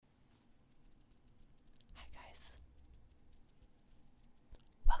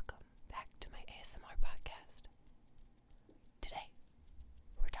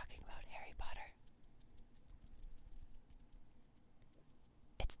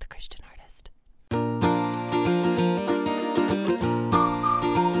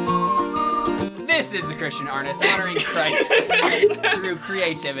This is the Christian Artist, honoring Christ through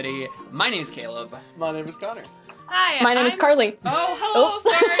creativity. My name is Caleb. My name is Connor. Hi. My name is Carly. Oh, hello.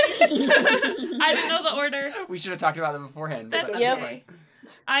 Sorry. I didn't know the order. We should have talked about them beforehand. That's but okay.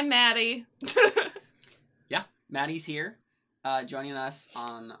 I'm Maddie. Yeah, Maddie's here, joining us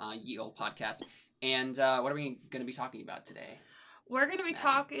on Ye Olde Podcast. And what are we going to be talking about today? We're going to be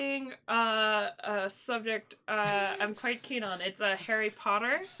talking a subject I'm quite keen on. It's Harry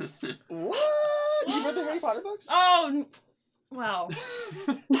Potter. What? You read the Harry Potter books? Oh, well.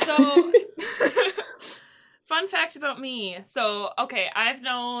 So, fun fact about me. So, okay, I've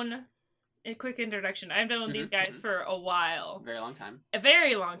known, a quick introduction, I've known these guys for a while. Very long time. A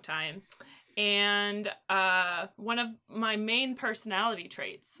very long time. And one of my main personality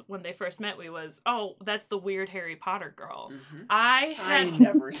traits when they first met me was, oh, that's the weird Harry Potter girl. Mm-hmm. I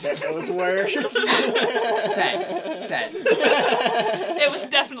never said those words. Said. It was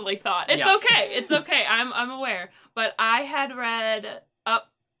definitely thought. It's Yeah. okay. It's okay. I'm aware. But I had read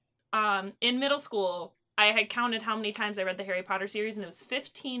up in middle school, I had counted how many times I read the Harry Potter series, and it was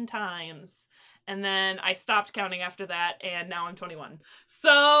 15 times. And then I stopped counting after that, and now I'm 21.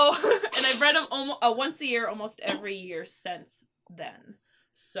 So, and I've read them once a year, almost every year since then.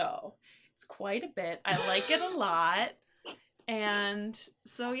 So, it's quite a bit. I like it a lot. And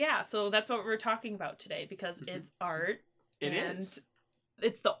so, yeah, so that's what we're talking about today, because it's art. It and is.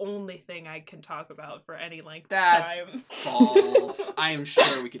 It's the only thing I can talk about for any length That's of time. false. I am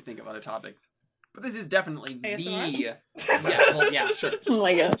sure we could think of other topics. But this is definitely ASMR? yeah, sure. Oh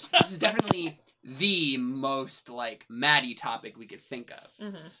my gosh. This is definitely the most, Maddie topic we could think of.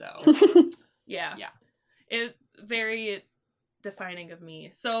 Mhm. So, Yeah. Yeah. It's very defining of me.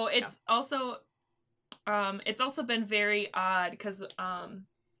 So it's also been very odd because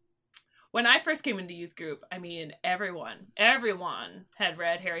when I first came into youth group, I mean everyone had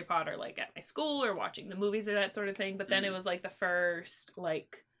read Harry Potter at my school or watching the movies or that sort of thing. But then it was the first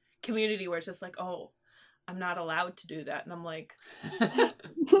community where it's just oh, I'm not allowed to do that. And I'm like,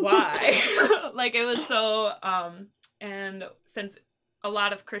 why? It was so, and since a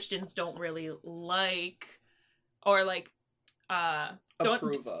lot of Christians don't really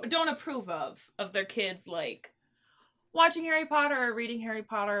don't approve of their kids, watching Harry Potter or reading Harry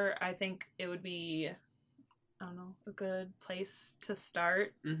Potter, I think it would be, I don't know, a good place to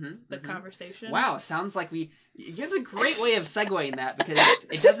start the conversation. Wow, sounds like here's a great way of segueing that, because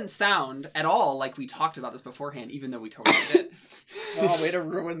it doesn't sound at all like we talked about this beforehand, even though we totally did. Oh, way to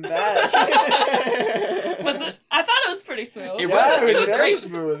ruin that. I thought it was pretty smooth. It was very great.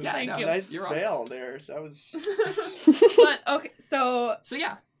 smooth. Yeah, Thank you. Nice You're veil there. That was... But, okay, so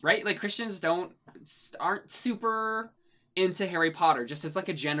Yeah, right? Christians aren't super into Harry Potter, just as a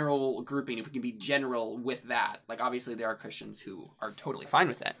general grouping, if we can be general with that. Obviously there are Christians who are totally fine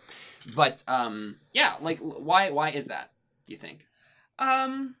with that. But yeah, why is that, do you think? I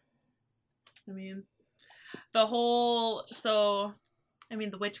mean, the whole, the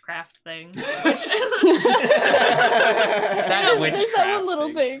witchcraft thing. That witchcraft That one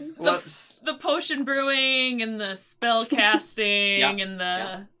little thing. Whoops. The potion brewing and the spell casting Yeah. and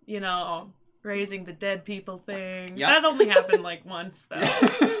the, raising the dead people thing. Yep. That only happened once, though.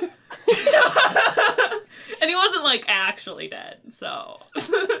 And he wasn't actually dead, so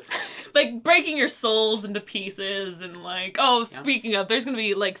breaking your souls into pieces and speaking of, there's gonna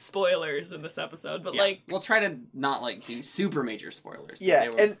be spoilers in this episode, but we'll try to not do super major spoilers. but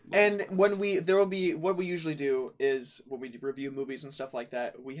Yeah, they and when what we usually do is when we review movies and stuff like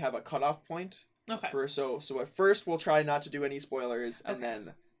that, we have a cutoff point. okay. So at first we'll try not to do any spoilers, and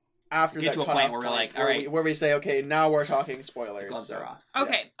then after Get that to a cutoff point where we're all right. where we say, okay, now we're talking spoilers. gloves so. are off.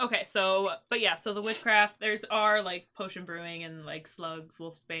 Okay, so the witchcraft, there's potion brewing and slugs,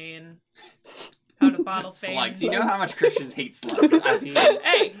 wolfsbane, how to bottle fame. Slugs. You know how much Christians hate slugs. I mean,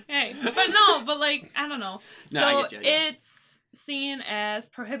 hey, but I don't know. No, I So get you, yeah. it's seen as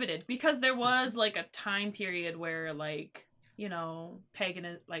prohibited because there was a time period where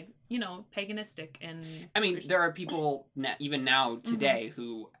paganistic and I mean, there are people even now today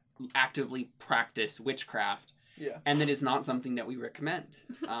who actively practice witchcraft, Yeah. and that is not something that we recommend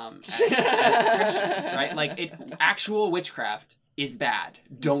as Christians, right? Actual witchcraft is bad.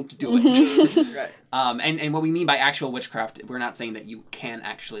 Don't do it. Right. And what we mean by actual witchcraft, we're not saying that you can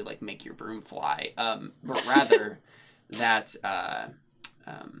actually make your broom fly, but rather that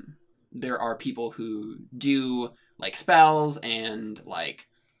there are people who do spells and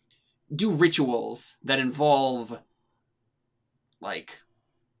do rituals that involve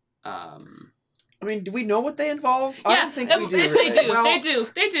I mean, do we know what they involve? I don't think we do. They really. do. Well-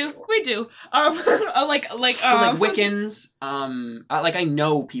 They do. We do. Like So like Wiccans, like I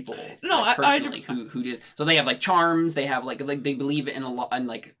know people No, like, I- personally who just so they have like charms. They have like they believe in a lot in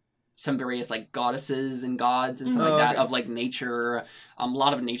like some various like goddesses and gods and stuff Mhm. like that Okay. of like nature. A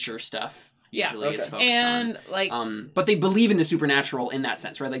lot of nature stuff. Yeah. Usually it's Okay. focused and like on. But they believe in the supernatural in that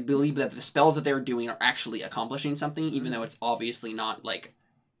sense, right? Like believe that the spells that they're doing are actually accomplishing something, even though it's obviously not like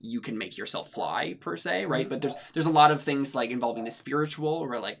you can make yourself fly per se, right? But there's a lot of things like involving the spiritual,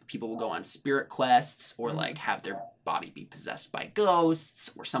 where like people will go on spirit quests or like have their body be possessed by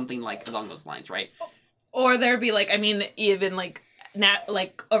ghosts or something like along those lines, right? or there'd be like, I mean, even like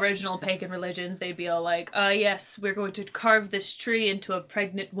like original pagan religions, they'd be all like, yes, we're going to carve this tree into a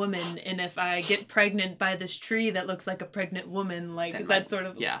pregnant woman, and if I get pregnant by this tree that looks like a pregnant woman, like Then, that like, sort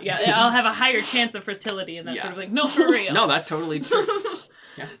of yeah. I'll have a higher chance of fertility and that Yeah. sort of thing. No, for real. No, that's totally true.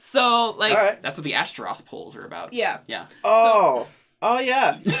 So like, All right. That's what the Astaroth polls are about. yeah. Oh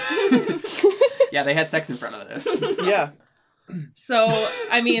yeah, Yeah, they had sex in front of this. yeah. So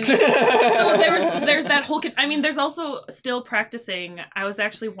I mean, so there's that whole. I mean, there's also still practicing. I was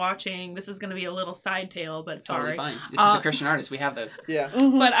actually watching. This is going to be a little side tale, but Totally sorry. fine. This is a Christian artist. We have those. Yeah.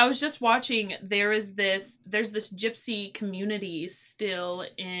 Mhm. But I was just watching. There's this gypsy community still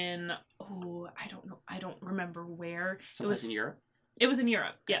in. Oh, I don't know. I don't remember where. Someplace in Europe. It was in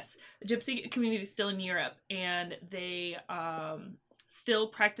Europe. Yes, a gypsy community still in Europe, and they still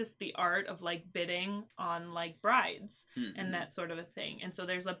practice the art of like bidding on like brides Mm-hmm. and that sort of a thing. And so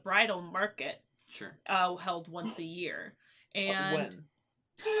there's a bridal market Sure. held once a year, and When?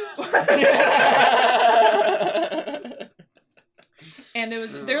 and it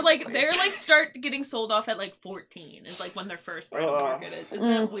was Oh, they're like boy. start getting sold off at like 14 is like when their first bridal market is. Isn't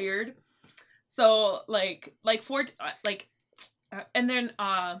that weird? So like and then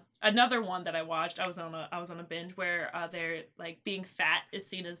another one that I watched, I was on a binge where they're like being fat is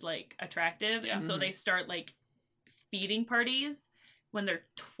seen as like attractive, Yeah. and so they start like feeding parties when they're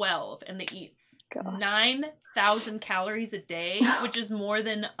 12, and they eat Gosh. 9,000 calories a day, which is more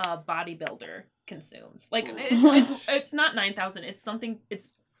than a bodybuilder consumes. Like it's not 9,000. It's something.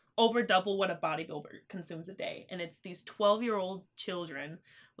 It's over double what a bodybuilder consumes a day, and it's these 12-year-old children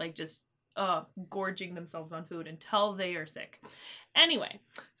like just gorging themselves on food until they are sick. Anyway,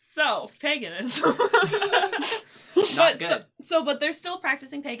 so paganism. Not good. But they're still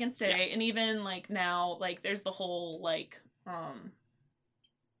practicing pagans today, and even like now, like there's the whole like I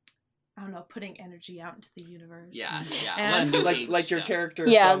don't know, putting energy out into the universe. Yeah. Yeah. And- A lot of New Age like your stuff. character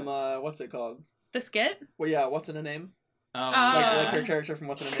Yeah. from what's it called? The skit. Well, yeah, what's in a name? Oh, Uh, yeah. Like your character from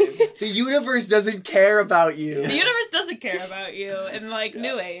what's in a name? The universe doesn't care about you. The universe doesn't care about you in like Yeah.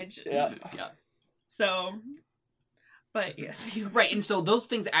 New Age. Yeah. Yeah. So, but yeah. Right, and so those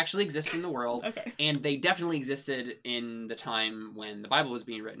things actually exist in the world, Okay. and they definitely existed in the time when the Bible was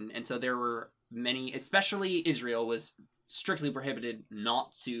being written, and so there were many, especially Israel was strictly prohibited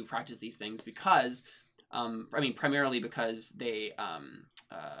not to practice these things because, primarily because they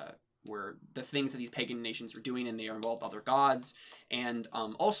were the things that these pagan nations were doing, and they involved other gods, and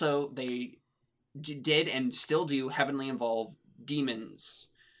also they did and still do heavily involve demons.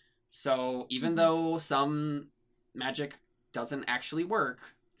 So even though some magic doesn't actually work,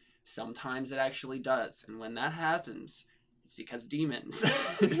 sometimes it actually does, and when that happens, it's because demons.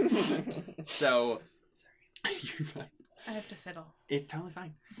 So, sorry, you're fine. I have to fiddle. It's totally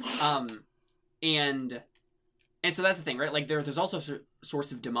fine. And so that's the thing, right? Like there's also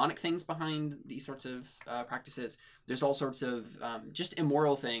sorts of demonic things behind these sorts of practices. There's all sorts of just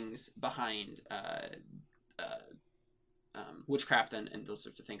immoral things behind witchcraft and those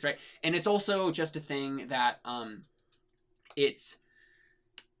sorts of things, right? And it's also just a thing that it's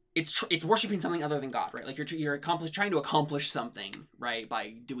worshiping something other than God, right? Like you're trying to accomplish something, right,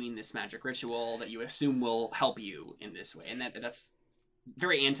 by doing this magic ritual that you assume will help you in this way, and that's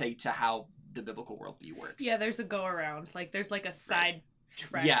very anti to how the biblical worldview works. Yeah, there's a go around. Like there's like a side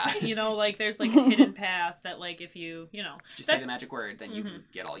track. Yeah. You know, like there's like a hidden path that like if you Just say that's- the magic word, then you can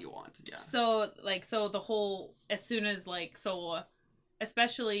get all you want. Yeah. So the whole, as soon as like, so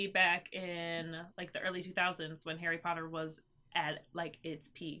especially back in like the early 2000s when Harry Potter was at like its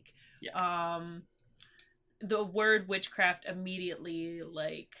peak, the word witchcraft immediately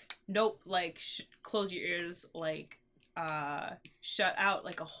like, nope, like close your ears, like shut out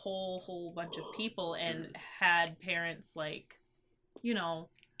like a whole bunch of people, and had parents like, you know,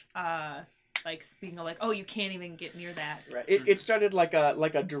 like being like, oh, you can't even get near that. Right. It started like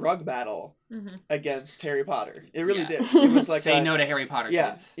a drug battle Mm-hmm. against Harry Potter. It really Yeah. did. It was like Say no to Harry Potter,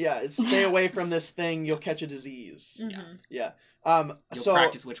 yeah, kids. yeah. It's stay away from this thing. You'll catch a disease. Mm-hmm. Yeah. You'll So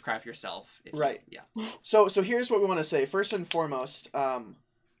practice witchcraft yourself. If Right. Yeah. so here's what we want to say. First and foremost,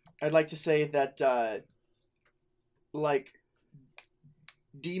 I'd like to say that like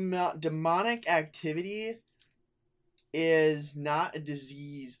demonic activity is not a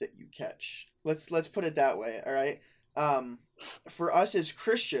disease that you catch. Let's put it that way. All right. For us as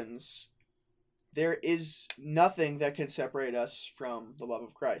Christians, there is nothing that can separate us from the love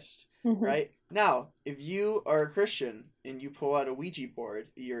of Christ. Mhm. Right? Now, if you are a Christian and you pull out a Ouija board,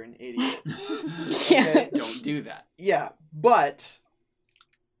 you're an idiot. Yeah. Don't do that. Yeah, but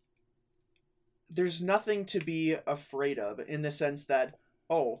there's nothing to be afraid of in the sense that,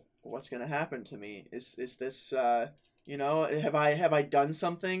 oh, what's going to happen to me? Is this have I done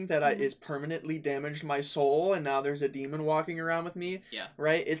something that Mhm. is permanently damaged my soul and now there's a demon walking around with me? Yeah.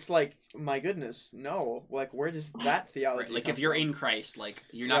 Right? It's like, my goodness, no. Like, where does that theology Right. Like come if you're from? in Christ, like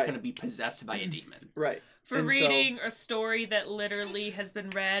you're not Right. going to be possessed by a demon. Right. For And so- reading a story that literally has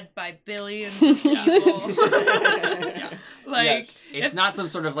been read by billions of Yeah. people. Yeah. Like, Yes. It's If- not some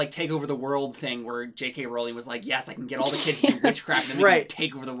sort of like take over the world thing where J.K. Rowling was like, yes, I can get all the kids to do witchcraft and then we Right. can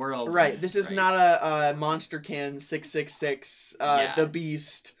take over the world. Right. This is Right. not a Monster Can 666 Yeah. the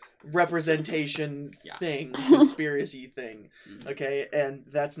Beast representation Yeah. thing, conspiracy thing. Mhm. Okay, and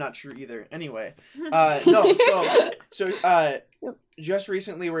that's not true either. Anyway, no. So just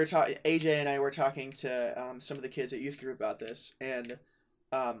recently we were talking. AJ and I were talking to some of the kids at youth group about this, and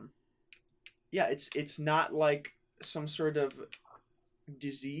yeah, it's not like some sort of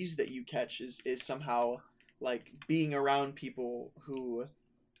disease that you catch is somehow like being around people who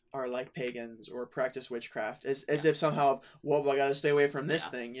are like pagans or practice witchcraft as if somehow, well, I gotta stay away from this Yeah.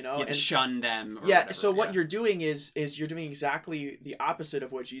 thing, you know? You have to And shun them. Or yeah, whatever, so what yeah. you're doing is you're doing exactly the opposite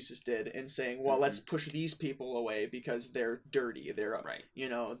of what Jesus did and saying, well, Mm-hmm. let's push these people away because they're dirty, they're Right.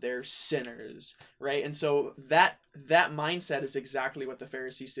 they're sinners, right? And so that mindset is exactly what the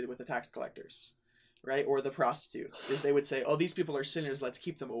Pharisees did with the tax collectors, right? Or the prostitutes, is they would say, oh, these people are sinners, let's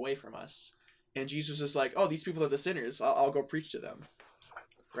keep them away from us. And Jesus is like, oh, these people are the sinners, I'll go preach to them,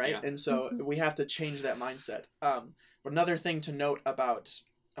 right? Yeah. And so we have to change that mindset. But another thing to note about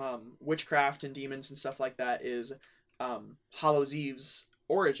witchcraft and demons and stuff like that is Hallows Eve's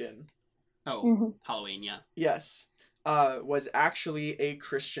origin, Oh, Mhm. Halloween, yeah. yes, was actually a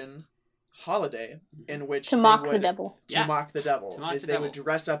Christian holiday in which To they mock the would- devil. to Yeah. mock the devil. To mock Is the they devil. would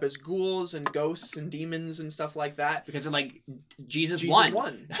dress up as ghouls and ghosts and demons and stuff like that. Because they're like, Jesus Jesus won.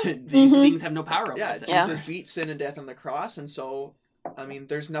 won. These Mhm. things have no power over Yeah, us. Yeah. Jesus beat sin and death on the cross, and so, I mean,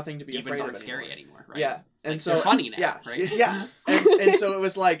 there's nothing to be Demons afraid aren't of scary anymore. anymore, right? Yeah, and Like, so they're funny now, yeah, right? yeah, and so it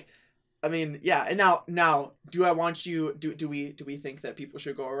was like, I mean, yeah, and now, do I want you? Do we think that people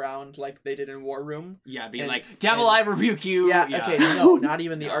should go around like they did in War Room? Yeah, being And- like, devil, and- I rebuke you. Yeah, okay, no, not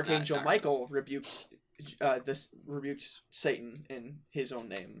even the No, Archangel not- Michael rebuked Satan in his own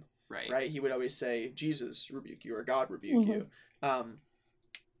name. Right. Right? He would always say, Jesus rebuke you or God rebuke Mhm. you.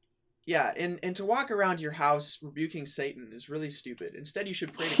 Yeah, and to walk around your house rebuking Satan is really stupid. Instead, you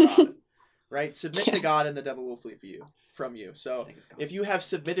should pray to God, right? Submit to Yeah. God and the devil will flee from you. I So think it's gone. if you have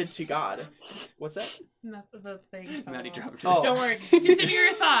submitted to God, what's that? Not the thing. Maddie dropped it. Oh. Don't worry. Continue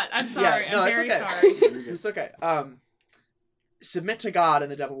your thought. I'm sorry. no, I'm it's very okay. sorry. You're good. It's okay. Submit to God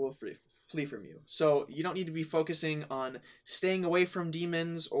and the devil will flee from you. So you don't need to be focusing on staying away from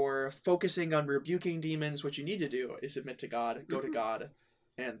demons or focusing on rebuking demons. What you need to do is submit to God, go to God,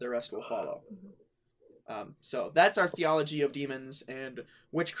 and the rest will follow. So that's our theology of demons and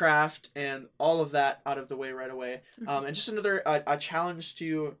witchcraft and all of that out of the way right away. And just another a challenge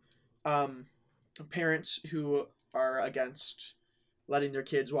to parents who are against letting their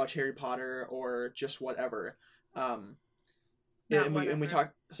kids watch Harry Potter or just whatever. Not And we whatever.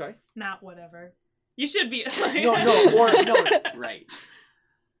 talk. Sorry. Not whatever. You should be. No. Right.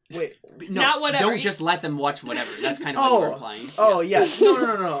 Wait. No, Not whatever. Don't just let them watch whatever. That's kind of Oh. what you're implying. Oh yes.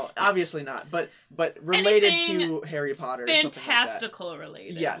 No. Obviously not. But related Anything to Harry Potter. Or something like that. Fantastical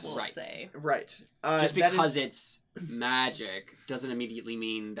related. Yes. We'll Right. say. Right. Just that because is- it's magic doesn't immediately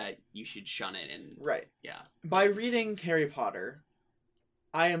mean that you should shun it. And right. yeah. By reading Harry Potter,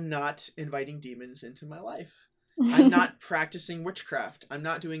 I am not inviting demons into my life. I'm not practicing witchcraft. I'm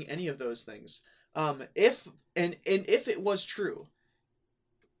not doing any of those things. If it was true,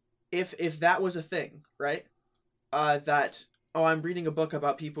 if that was a thing, right? That I'm reading a book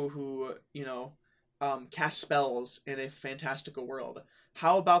about people who cast spells in a fantastical world.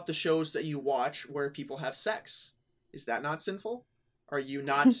 How about the shows that you watch where people have sex? Is that not sinful? Are you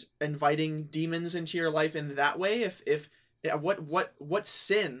not inviting demons into your life in that way? What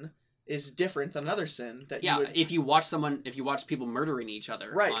sin is different than another sin that you would... if you watch people murdering each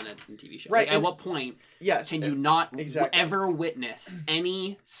other Right. on a TV show, Right, like, at what point can you not exactly. ever witness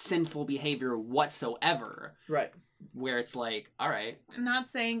any sinful behavior whatsoever? Right. Where it's like, all right, I'm not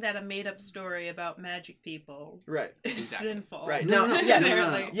saying that a made-up story about magic people Right. is Exactly. sinful. Right. No, No, no, yes.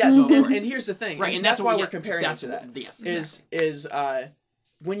 Necessarily. Yes, No, of and course. here's the thing. right, and and that's why what- we're comparing it to that. Yes, Is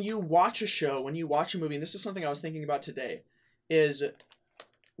when you watch a show, when you watch a movie, and this is something I was thinking about today, is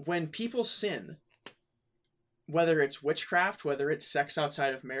when people sin, whether it's witchcraft, whether it's sex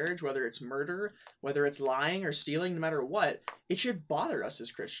outside of marriage, whether it's murder, whether it's lying or stealing, no matter what, it should bother us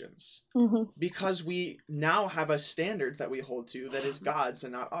as Christians. Because we now have a standard that we hold to that is God's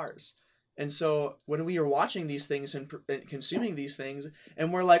and not ours. And so when we are watching these things and consuming these things,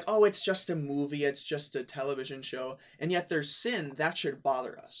 and we're like, oh, it's just a movie, it's just a television show, and yet there's sin, that should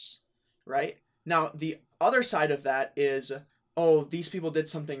bother us, right? Now, the other side of that is, oh, these people did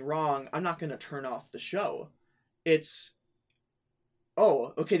something wrong, I'm not going to turn off the show. It's,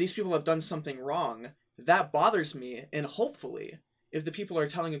 oh, okay, these people have done something wrong, that bothers me, and hopefully, if the people are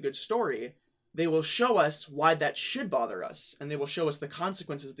telling a good story, they will show us why that should bother us, and they will show us the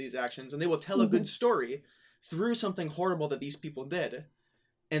consequences of these actions, and they will tell a good story through something horrible that these people did,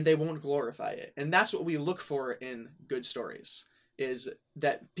 and they won't glorify it. And that's what we look for in good stories, is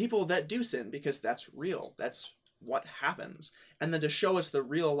that people that do sin, because that's real, that's what happens, and then to show us the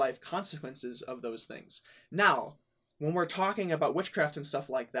real life consequences of those things. Now, when we're talking about witchcraft and stuff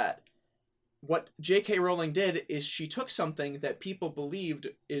like that, what J.K. Rowling did is she took something that people believed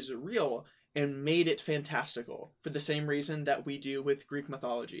is real and made it fantastical, for the same reason that we do with Greek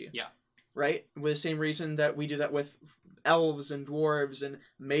mythology. Yeah. Right? With the same reason that we do that with elves and dwarves and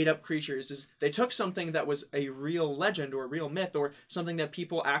made-up creatures, is they took something that was a real legend or a real myth or something that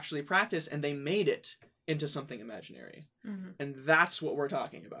people actually practice, and they made it into something imaginary. And that's what we're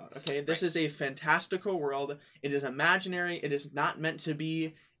talking about, okay? This is a fantastical world. It is imaginary. It is not meant to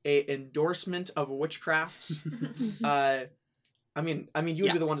be a endorsement of witchcraft. I mean, you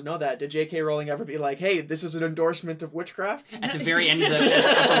would be the one to know that. Did J.K. Rowling ever be like, "Hey, this is an endorsement of witchcraft"? At the very end of the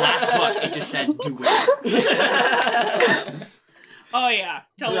last book, it just says, "Do it." Oh yeah,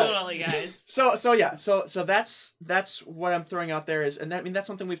 totally, guys. So that's what I'm throwing out there is, and that, I mean, that's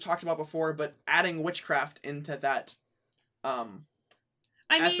something we've talked about before, but adding witchcraft into that,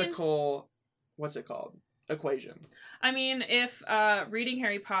 ethical, what's it called? Equation. I mean, if reading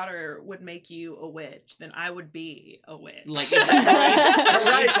Harry Potter would make you a witch, then I would be a witch. Like,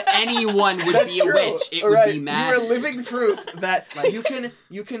 if anyone would That's be true. a witch, it Right. would be mad. You are living proof that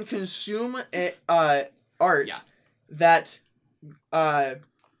you can consume art that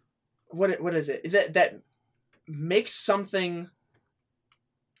what is it that makes something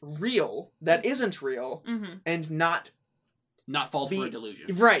real that isn't real and not false for a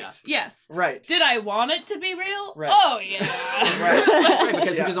delusion. Right. Yeah. Yes. Right. Did I want it to be real? Right. Oh yeah. Right. Right,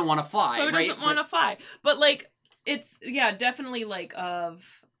 because who doesn't want to fly? Who right? doesn't want to fly? But like, it's definitely like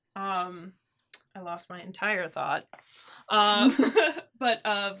of I lost my entire thought. But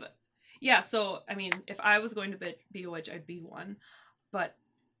of so I mean, if I was going to be a witch, I'd be one. But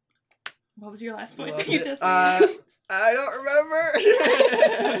what was your last point that you just made? I don't remember.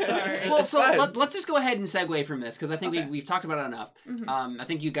 I'm sorry. Well, so let's just go ahead and segue from this, because I think we've talked about it enough. I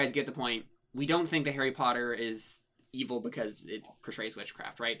think you guys get the point. We don't think that Harry Potter is evil because it portrays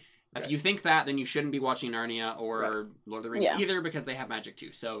witchcraft, right? If you think that, then you shouldn't be watching Narnia or Lord of the Rings either, because they have magic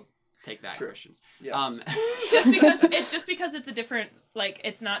too. So take that, Christians. Yes. just because it's a different, like,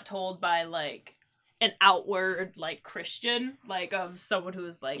 it's not told by like an outward like Christian, like of someone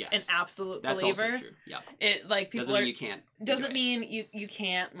who's like an absolute That's believer. Also true. Yeah. It like people doesn't mean you can't. Doesn't mean you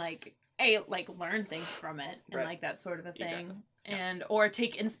can't like learn things from it and like that sort of a thing. Exactly. And or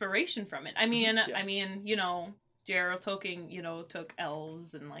take inspiration from it. I mean you know, J.R.R. Tolkien, took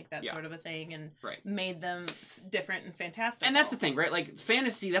elves and like that sort of a thing and made them different and fantastic. And that's the thing, right? Like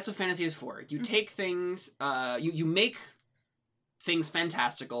fantasy, that's what fantasy is for. You take things, you make things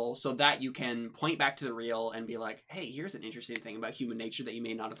fantastical so that you can point back to the real and be like, hey, here's an interesting thing about human nature that you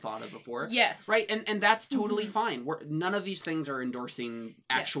may not have thought of before. Yes. Right? And that's totally fine. None of these things are endorsing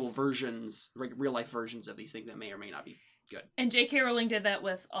actual versions, like real life versions of these things that may or may not be good. And J.K. Rowling did that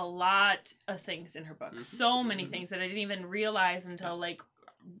with a lot of things in her books. So many things that I didn't even realize until like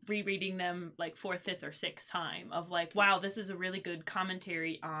rereading them like 4th, 5th, or 6th time of like, wow, this is a really good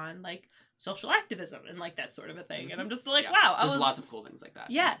commentary on like social activism and like that sort of a thing. And I'm just like, wow. There's lots of cool things like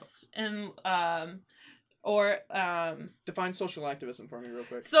that. Yes. And define social activism for me real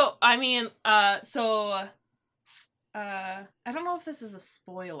quick. So I mean, so I don't know if this is a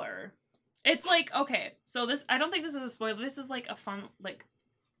spoiler. It's like, okay, so this, I don't think this is a spoiler. This is like a fun, like,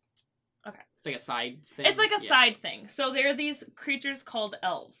 It's like a side thing. it's like a side thing. So there are these creatures called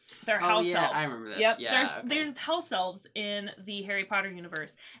elves. They're house elves. I remember this. Yep. Yeah, There's house elves in the Harry Potter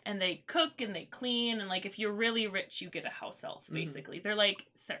universe, and they cook and they clean, and like if you're really rich, you get a house elf. Basically, they're like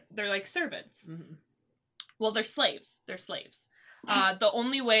servants. Mhm. Well, they're slaves. They're slaves. The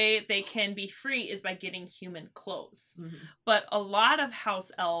only way they can be free is by getting human clothes. Mhm. But a lot of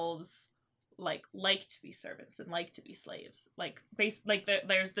house elves like to be servants and like to be slaves.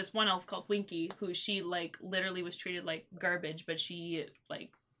 There's this one elf called Winky who she like literally was treated like garbage, but she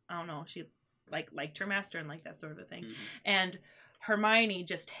like, I don't know, she liked her master and like that sort of a thing. And Hermione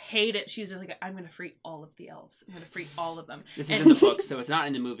just hated. She was just like, I'm gonna free all of the elves. I'm gonna free all of them. This is in the books, so it's not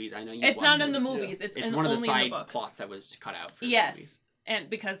in the movies. I know you. It's watched not the in the movies. movies. It's one of the only side in the books. plots that was cut out. For the Yes, movies. and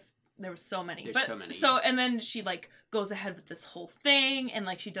because there were so many. There's so many. So, and then she like goes ahead with this whole thing, and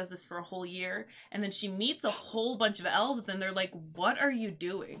like she does this for a whole year, and then she meets a whole bunch of elves, and they're like, "What are you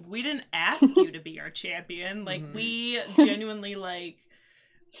doing? We didn't ask you to be our champion. Like we genuinely like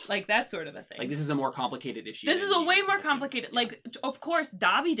that sort of a thing." Like this is a more complicated issue. This is than a way you more assume. complicated. Like, of course,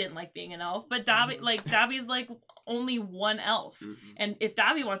 Dobby didn't like being an elf, but Dobby's like only one elf. Mhm. And if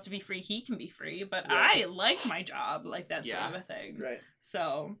Dobby wants to be free, he can be free. But Right. I like my job, like that sort of a thing. Right.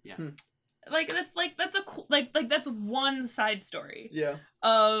 So, Yeah. that's a cool, that's one side story Yeah.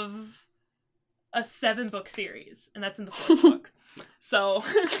 of a 7-book series, and that's in the 4th book. So,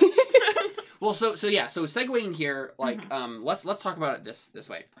 Well, so segueing here, like, let's talk about it this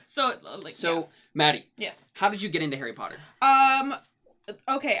way. so Maddie, yes. how did you get into Harry Potter?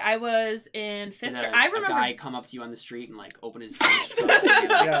 Okay, I was in 5th Did grade. a I remember. guy come up to you on the street and like open his fridge and be like,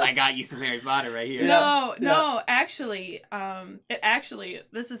 Yeah. I got you some Harry Potter right here. Yeah. No, actually,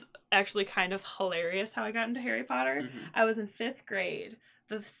 this is actually kind of hilarious how I got into Harry Potter. Mhm. I was in 5th grade.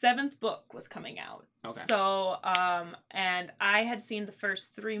 The 7th book was coming out. Okay. So, and I had seen the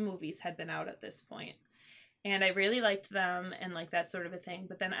first 3 movies had been out at this point. And I really liked them and like that sort of a thing.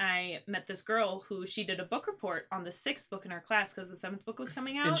 But then I met this girl who she did a book report on the 6th book in our class because the 7th book was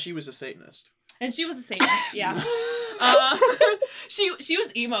coming out. And she was a Satanist. And she was a Satanist, yeah. She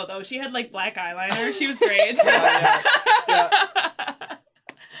was emo though. She had like black eyeliner. She was great.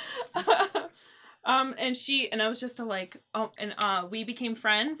 And I was just we became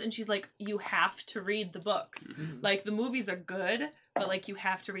friends, and she's like, you have to read the books. Mhm. Like the movies are good, but like you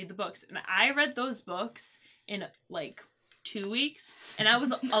have to read the books. And I read those books in like 2 weeks, and I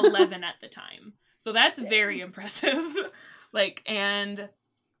was 11 at the time. So that's very impressive. And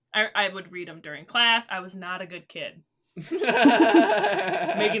I would read them during class. I was not a good kid.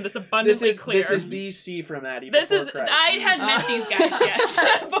 Making this abundantly clear. This is BC from Maddie. This is Christ. I hadn't met these guys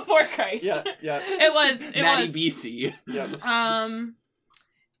yet before Christ. Yeah, yeah. It was Maddie BC. Yeah.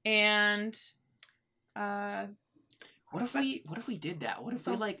 What if we did that? What if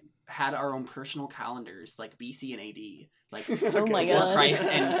we like had our own personal calendars, like BC and AD, like Oh my before God. Christ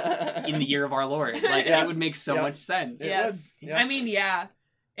and in the year of our Lord? Like Yeah. it would make so Yeah. much sense. It Yes. would, yeah. I mean, yeah,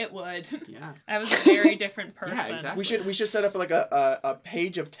 it would. Yeah. I was a very different person. Yeah, exactly. We should set up like a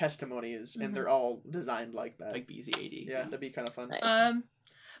page of testimonies, and they're all designed like that. Like BC AD. Yeah, that'd be kind of fun. Nice.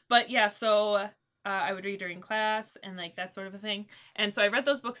 But yeah, so I would read during class and like that sort of a thing. And so I read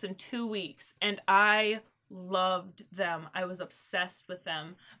those books in 2 weeks, and I loved them. I was obsessed with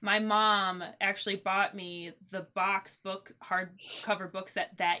them. My mom actually bought me the box book hardcover book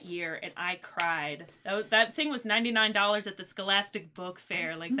set that year, and I cried. That thing was $99 at the Scholastic Book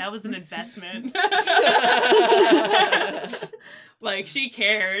Fair. Like that was an investment. Like she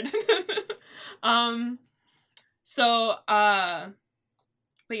cared.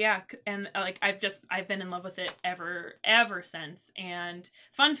 But yeah, and like I've been in love with it ever since. And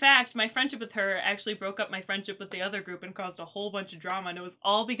fun fact, my friendship with her actually broke up my friendship with the other group and caused a whole bunch of drama, and it was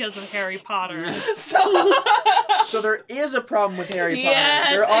all because of Harry Potter. So there is a problem with Harry Potter. Yes.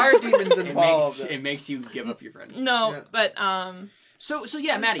 There are demons involved. It makes you give up your friends. No, Yeah. but So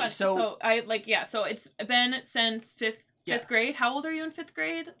yeah, it's Maddie. fun. So So it's been since fifth grade. How old are you in 5th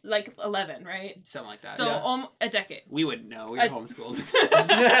grade? Like 11, right? something like that. So Yeah. a decade. We would know. We were I- homeschooled.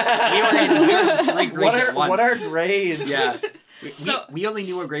 we were in 3 grades at once. What are grades? Yeah. So- We only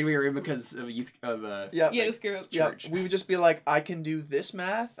knew what grade we were in because of Yeah. Youth group. Yeah, church. we would just be like, I can do this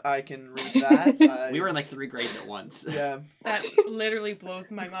math, I can read that. We were in like 3 grades at once. Yeah. That literally blows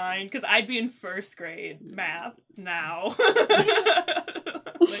my mind because I'd be in 1st grade math now.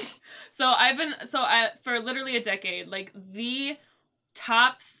 For literally a decade, like the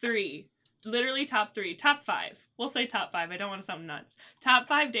top 3 literally top 3, top 5. We'll say top 5. I don't want to sound nuts. Top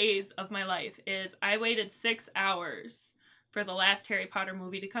 5 days of my life is I waited 6 hours for the last Harry Potter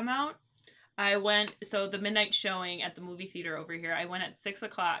movie to come out. I went, so the midnight showing at the movie theater over here, I went at 6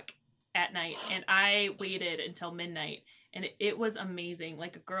 o'clock at night, and I waited until midnight, and it was amazing.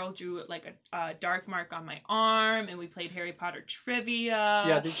 Like, a girl drew like a dark mark on my arm, and we played Harry Potter trivia.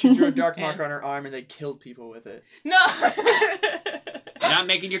 Yeah, she drew a dark mark And- on her arm and they killed people with it. No. You're not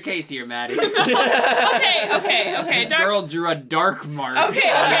making your case here, Maddie. Okay. This girl drew a dark mark. Okay.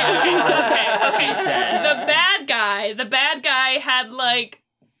 She says. The bad guy had like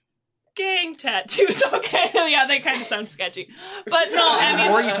gang tattoos. Okay, yeah, they kind of sound sketchy, but no, I The mean,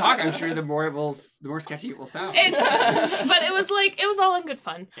 more you talk, I'm sure the more sketchy it will sound. but it was all in good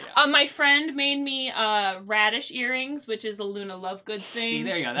fun. Yeah. My friend made me radish earrings, which is a Luna Lovegood thing. See,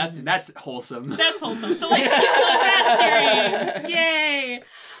 there you go. That's wholesome. That's wholesome. So like, radish earrings, yay!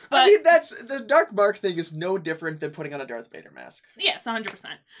 But I mean, the dark mark thing is no different than putting on a Darth Vader mask. yes, 100%.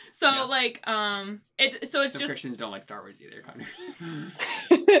 So Yeah. like, it's Some just Christians don't like Star Wars either, Connor.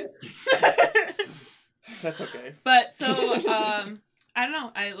 That's okay. But so I don't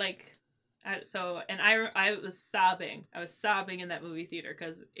know. I was sobbing. I was sobbing in that movie theater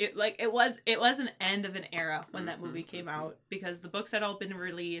because it was an end of an era when that movie came out because the books had all been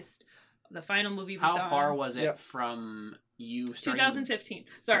released. The final movie was How done. far was it Yep. from you starting 2015.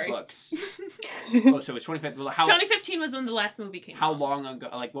 the Sorry. books? Oh, so it's 2015. 2015 was when the last movie came How out. long ago?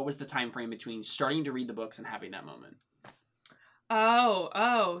 Like, what was the time frame between starting to read the books and having that moment?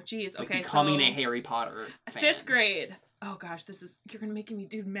 Oh, geez. Like Okay, becoming so a Harry Potter fan. 5th grade. Oh gosh, you're gonna make me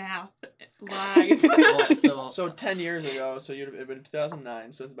do math live. Well, So 10 years ago, so you'd have been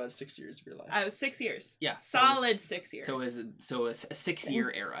 2009, so it's about 6 years of your life. I was 6 years. yeah, Solid 6 years. So a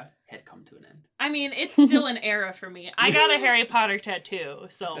 6-year era had come to an end. I mean, it's still an era for me. I got a Harry Potter tattoo,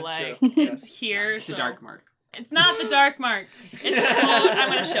 so That's like true. it's Yes. here. It's so a dark mark. It's not the dark mark. It's I'm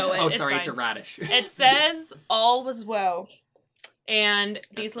gonna show it. Oh, sorry, fine. it's a radish. It says all was well, and That's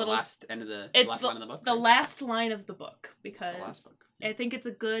these the little last end of the it's last line of the book. the right? last line of the book The because last book. I think it's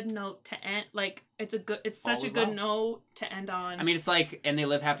a good note to end. Like it's such All a is good well. note to end on. I mean, it's like, and they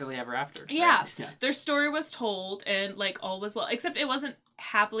live happily ever after. right? Yeah. Yeah. Their story was told, and like all was well. Except it wasn't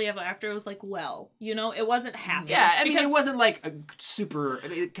happily ever after. It was like well, it wasn't happy. Yeah, I mean, because it wasn't like a super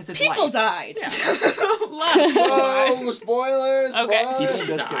because it's people life. died. Yeah. Lot of people died. Whoa, spoilers! Okay. what? People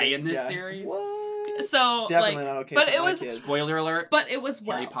Just die kidding. in this Yeah. series. What? So Definitely like, not okay. but for it my was- kids. Spoiler alert. but it was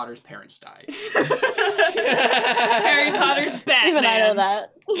well. Harry Potter's parents died. Harry Potter's Batman. Even I know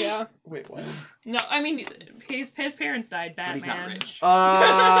that. Yeah. Wait, what? No, I mean his parents died. But Batman. he's not rich.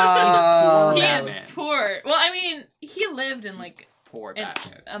 Oh, He Batman. is poor. Well, I mean, he lived in like Poor an-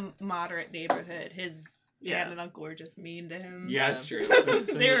 Batman. a moderate neighborhood. His Yeah. aunt and uncle were just mean to him. Yeah, that's true. So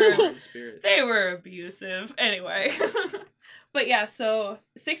They he's were- poor in spirit. They were abusive. Anyway. But yeah, so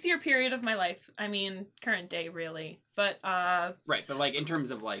 6-year period of my life. I mean, current day really. But Right, but like in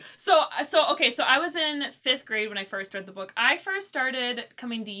terms of like, so I was in 5th grade when I first read the book. I first started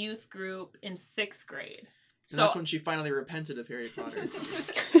coming to youth group in 6th grade. So that's when she finally repented of Harry Potter.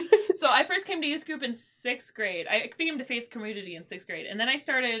 So I first came to youth group in 6th grade. I came to Faith Community in 6th grade. And then I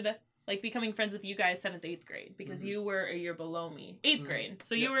started like becoming friends with you guys 7th, 8th grade because Mhm. you were a year below me. 8th Mhm. grade.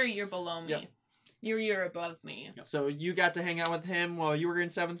 So Yep. you were a year below me. Yep. You were a year above me. So you got to hang out with him while you were in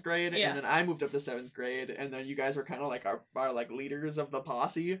 7th grade, Yeah. and then I moved up to 7th grade, and then you guys were kind of like our like leaders of the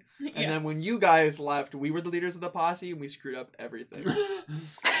posse. And Yeah. then when you guys left, we were the leaders of the posse, and we screwed up everything.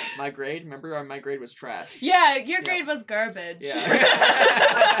 My grade, remember, my grade was trash. Yeah, your grade was garbage.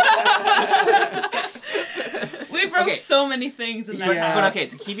 Yeah. We broke Okay. so many things in that Yeah. house. but okay,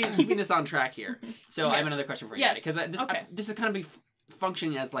 so keeping this on track here. So I have Yes. another question for you, Yes. because Okay. this is kind of be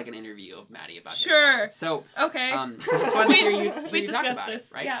functioning as like an interview of Maddie about Harry Sure. Potter. So Okay. 'cause it's fun to hear you we talk discussed about this.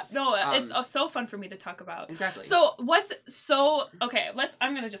 it, right? Yeah. No, it's Um, so fun for me to talk about. Exactly. So I'm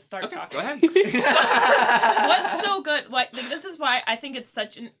gonna just start okay, talking. go ahead. What's so good? Like this is why I think it's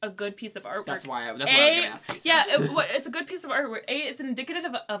such a good piece of artwork. That's what I was gonna ask you. So. Yeah, it's a good piece of artwork. It's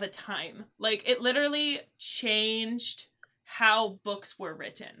indicative of a time. Like it literally changed how books were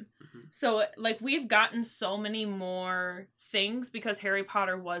written. Mhm. So like we've gotten so many more things because Harry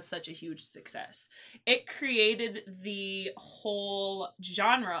Potter was such a huge success. It created the whole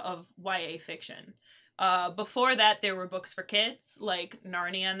genre of YA fiction. Before that, there were books for kids, like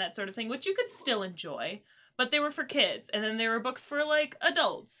Narnia and that sort of thing, which you could still enjoy, but they were for kids. And then there were books for, like,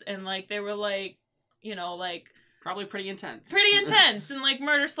 adults, and, like, they were, like, like, Probably pretty intense. pretty intense, and, like,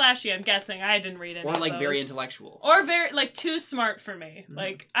 murder-slashy, I'm guessing. I didn't read any Or of like very those. intellectual. Or very, like, too smart for me. Mhm.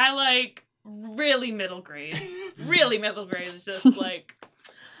 Like, I like really middle grade. Really middle grade is just, like...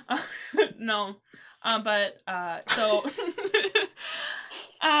 No. So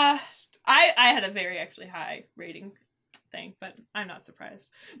I had a very actually high rating thing, but I'm not surprised.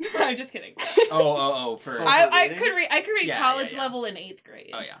 I'm just kidding. For I reading? could read Yeah, college yeah. level in 8th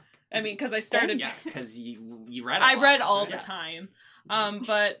grade. oh yeah. I mean, because I started. Yeah, because you read. I read all Yeah. the time.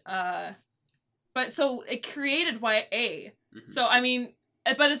 But so it created YA. Mhm. So I mean,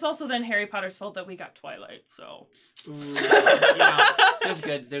 but it's also then Harry Potter's fault that we got Twilight. So There's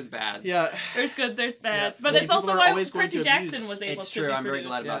goods, there's bads. Yeah. there's good, there's bads, Yeah. but Well, it's people also are why always going Percy to Jackson abuse- was able It's to true. be I'm very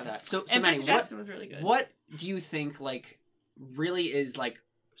produced. glad about Yeah. that. So And Manny, Percy Jackson was really good. what do you think like really is like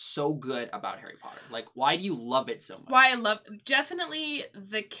so good about Harry Potter? Like, why do you love it so much? Why I love definitely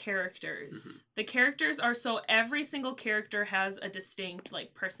the characters. Mm-hmm. The characters are so every single character has a distinct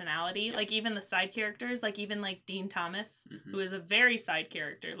like personality. Yeah. Like even the side characters, like even like Dean Thomas, Mhm. who is a very side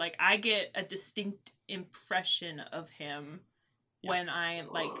character. Like I get a distinct impression of him Yeah. when I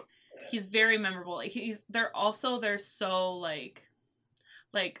like he's very memorable. Like they're so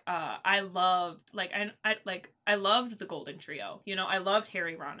I loved the Golden Trio. You know, I loved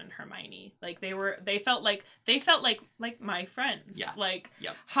Harry, Ron, and Hermione. Like they felt like my friends. Yeah. Like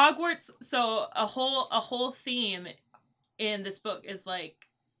Yep. Hogwarts. So a whole theme in this book is like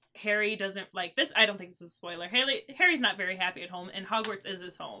Harry doesn't like this. I don't think this is a spoiler. Harry's not very happy at home, and Hogwarts is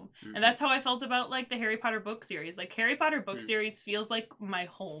his home. Mhm. And that's how I felt about like the Harry Potter book series. Like Harry Potter book Mhm. series feels like my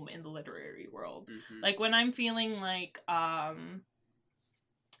home in the literary world. Mhm. Like when I'm feeling like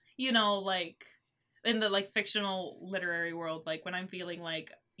you know, like in the like fictional literary world, like when I'm feeling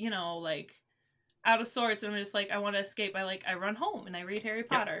like, you know, like out of sorts and I'm just like I want to escape, I run home and I read Harry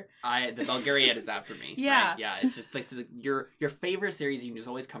Potter. The Bulgariad is that for me. Yeah. Right? Yeah. It's just like your favorite series you can just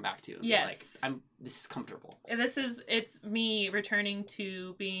always come back to. And be Yes. like, this is comfortable. And it's me returning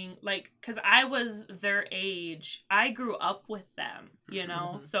to being like, because I was their age. I grew up with them, you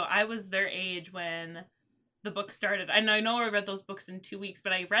know? Mhm. So I was their age when the book started. And I know I read those books in 2 weeks,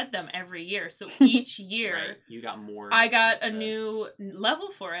 but I read them every year. So each year Right. You got more. I got a new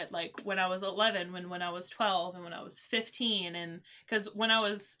level for it. Like when I was 11, when I was 12, and when I was 15. And because when I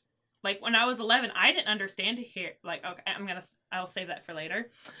was 11, I didn't understand here. Like, okay, I'll save that for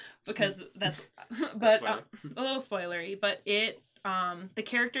later because that's, but Spoiler. a little spoilery, but the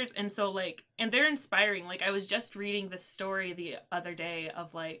characters. And so like, and they're inspiring. Like I was just reading this story the other day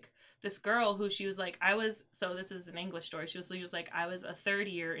of like, this girl who she was like, this is an English story. She was like, I was a third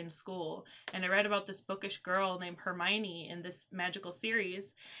year in school and I read about this bookish girl named Hermione in this magical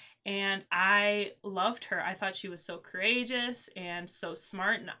series. And I loved her. I thought she was so courageous and so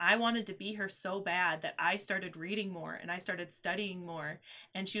smart. And I wanted to be her so bad that I started reading more and I started studying more.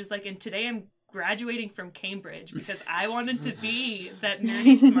 And she was like, and today I'm graduating from Cambridge because I wanted to be that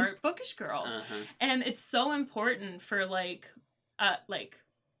nerdy, smart, bookish girl. Uh-huh. And it's so important for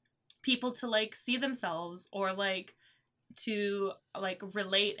people to like see themselves or like to like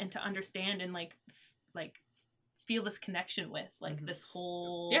relate and to understand and like feel this connection with like Mhm. this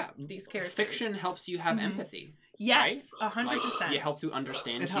whole these characters. Fiction helps you have Mhm. empathy. Yes, Right? 100%. It helps you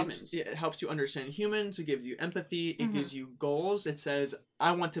understand humans. It helps you understand humans. It gives you empathy. It Mhm. gives you goals. It says,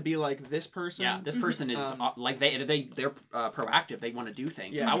 I want to be like this person. Yeah, this person is like they're proactive. They want to do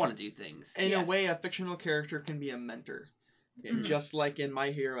things. Yeah. I want to do things. In a Yes. way, a fictional character can be a mentor. Mhm. Just like in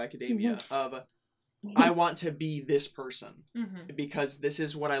My Hero Academia Mm-hmm. of, I want to be this person Mhm. because this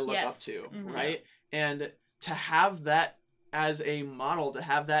is what I look Yes. up to, Mhm. right? And to have that as a model, to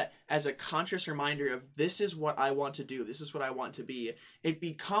have that as a conscious reminder of this is what I want to do, this is what I want to be, it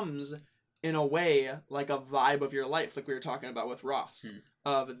becomes, in a way, like a vibe of your life, like we were talking about with Ross.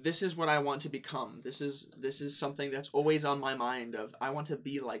 Of this is what I want to become. This is something that's always on my mind of I want to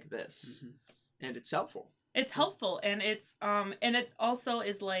be like this. Mhm. And it's helpful. It's helpful and it's and it also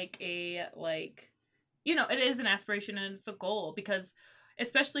is like a like, you know, it is an aspiration and it's a goal because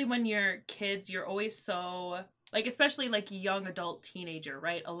especially when you're kids, you're always so like, especially like young adult teenager,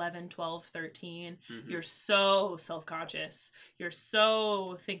 right? 11, 12, 13. Mhm. You're so self-conscious. You're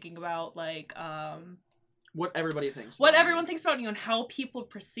so thinking about like What everybody thinks. what everyone thinks about you and how people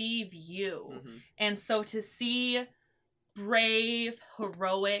perceive you. Mhm. And so to see brave,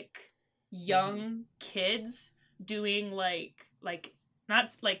 heroic, young kids doing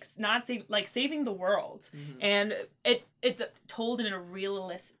saving the world, Mhm. and it's told in a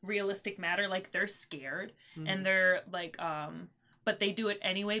realistic manner. Like they're scared Mhm. and they're like but they do it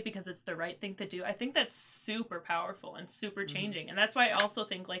anyway because it's the right thing to do. I think that's super powerful and super changing. And that's why I also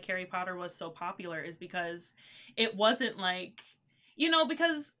think like Harry Potter was so popular is because it wasn't like, you know,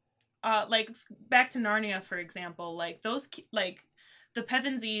 because like back to Narnia, for example, like those like the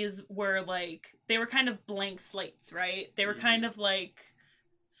Pevensies were like, they were kind of blank slates, right? They were kind of like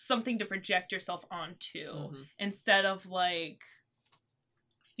something to project yourself onto Mhm. instead of like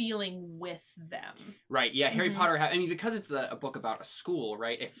feeling with them. Right. Yeah. Harry Mhm. Potter. I mean, because it's a book about a school,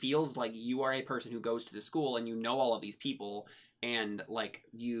 right? It feels like you are a person who goes to the school and you know all of these people, and like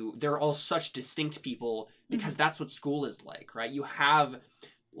they're all such distinct people because that's what school is like, right? You have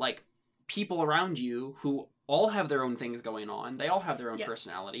like people around you who all have their own things going on. They all have their own Yes.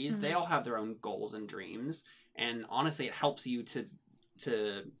 personalities. Mhm. They all have their own goals and dreams. And honestly, it helps you to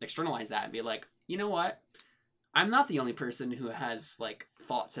externalize that and be like, you know what? I'm not the only person who has like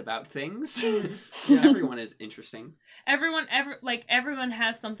thoughts about things. Yeah. Everyone is interesting. Everyone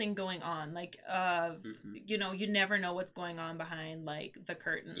has something going on. Like Mhm. you know, you never know what's going on behind like the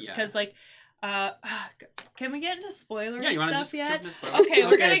curtain. Yeah. Because like can we get into spoiler Yeah, you want to stuff just yet? jump into spoilers? Okay,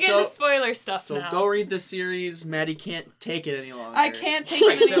 we're gonna Okay, get so- into spoiler stuff So now. go read the series. Maddie can't take it any longer. I can't take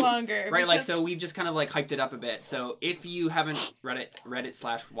Right, it any so- longer. Right, like, because- so we've just kind of like hyped it up a bit. So if you haven't read it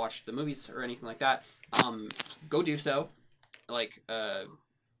 / watched the movies or anything like that, go do so. Like,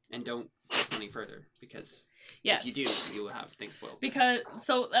 and don't listen any further because yes. if you do, you will have things spoiled. Because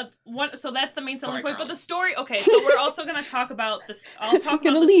so that's the main selling Sorry, point. But Carly. the story, okay. So we're also gonna talk about this. I'll talk I'm about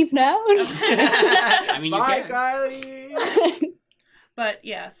gonna this. leave now. I mean, you Bye, can. Kylie. But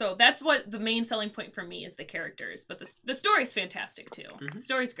yeah, so that's what the main selling point for me is the characters. But the story's fantastic too. Mhm. The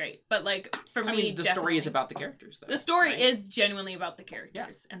story's great. But like for I me, mean, the story is definitely- about the characters, though. the story right? is genuinely about the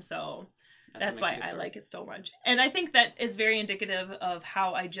characters, and so that's what why makes it a good I story. like it so much. And I think that is very indicative of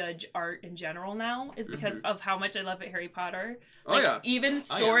how I judge art in general now, is because of how much I love Harry Potter. Oh Like, yeah. even yeah.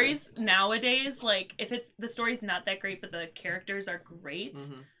 stories nowadays, like if the story's not that great but the characters are great,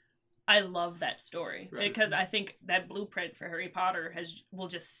 Mhm. I love that story Right. because I think that blueprint for Harry Potter will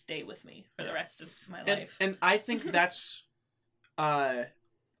just stay with me for the rest of my life. And I think that's,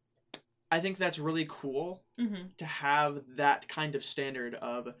 really cool Mm-hmm. to have that kind of standard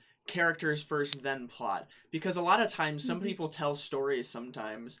of characters first, then plot. Because a lot of times, some Mhm. people tell stories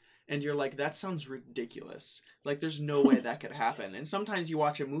sometimes, and you're like, that sounds ridiculous. Like, there's no way that could happen. And sometimes you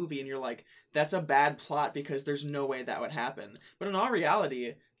watch a movie and you're like, that's a bad plot because there's no way that would happen. But in all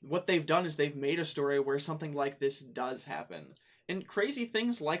reality, what they've done is they've made a story where something like this does happen. And crazy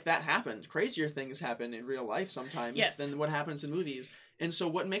things like that happen. Crazier things happen in real life sometimes Yes. than what happens in movies. And so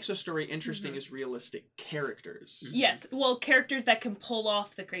what makes a story interesting Mhm. is realistic characters. Yes, well, characters that can pull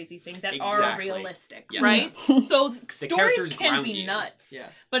off the crazy thing that are Exactly. realistic, Yes. right? So stories characters can ground be you. nuts, Yeah.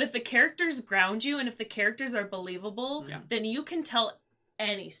 but if the characters ground you and if the characters are believable, Yeah. then you can tell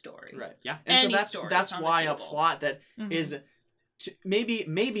any story. Right. Yeah. And Any so story that's is on the why a table. plot that Mhm. is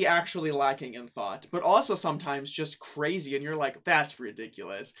maybe actually lacking in thought, but also sometimes just crazy, and you're like, that's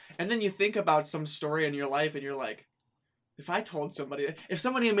ridiculous. And then you think about some story in your life and you're like, if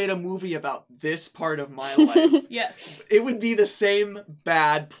somebody had made a movie about this part of my life, Yes. it would be the same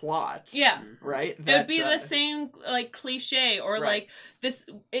bad plot. Yeah. Right? It would be the same like cliche or Right. like this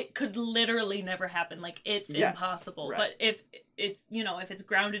it could literally never happen. Like it's Yes, impossible. right. But if it's if it's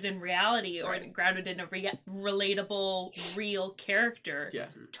grounded in reality or Right. grounded in a relatable real character, Yeah.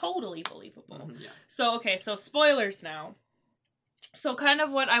 totally believable. Mhm. Yeah. So okay, so spoilers now. So kind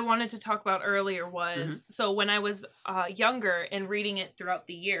of what I wanted to talk about earlier was so when I was younger and reading it throughout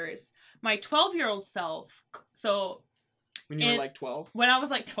the years, my 12-year-old self. So When you were It- like 12? when I was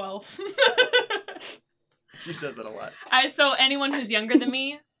like 12. She says that a lot. So anyone who's younger than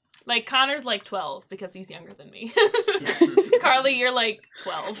me, like Connor's like 12 because he's younger than me. Carly, you're like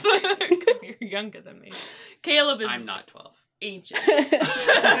 12 because you're younger than me. Caleb is I'm not 12. ancient.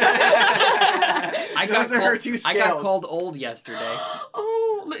 Those are her two I got scales. called old yesterday.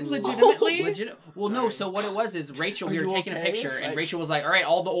 Oh, legitimately? Well, no. Sorry. So what it was is Rachel. Are We were you taking a okay? picture, and Like- Rachel was like, "All right,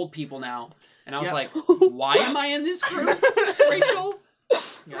 all the old people now." And I was Yeah. like, "Why am I in this group, Rachel?"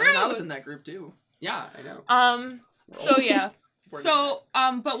 Yeah, I mean, I was in that group too. Yeah, I know. So yeah. We're So,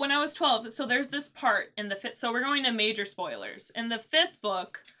 but when I was 12, so there's this part in the fifth, so we're going to major spoilers. In the fifth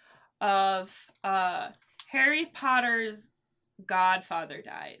book of Harry Potter's godfather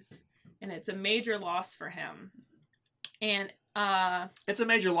dies, and it's a major loss for him. And, It's a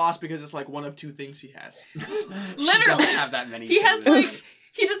major loss because it's like one of two things he has. She literally, doesn't have that many. he has, things. like,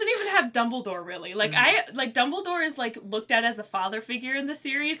 he doesn't even have Dumbledore, really. Like, Dumbledore is, like, looked at as a father figure in the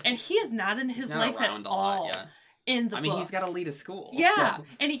series, and he is not in his He's not life at around a all. lot. Yeah. In the I mean, he's got to books. lead a school. Yeah, so-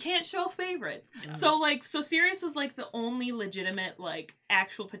 and he can't show favorites. Yeah. So Sirius was like the only legitimate, like,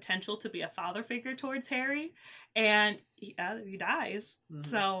 actual potential to be a father figure towards Harry, and he dies. Mhm.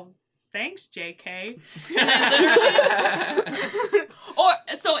 So thanks, J.K. And I literally,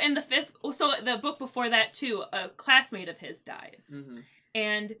 so in the fifth, so the book before that too, a classmate of his dies, Mhm.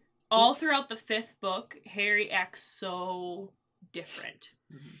 and all throughout the fifth book, Harry acts so different.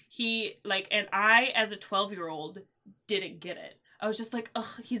 Mhm. He, like, and I, as a 12-year-old, didn't get it. I was just like,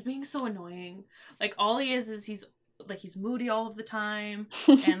 ugh, he's being so annoying. Like, all he is he's moody all of the time,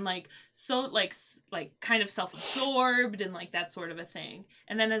 and, like, so, like, kind of self-absorbed, and, like, that sort of a thing.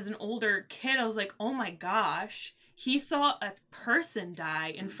 And then as an older kid, I was like, oh my gosh, he saw a person die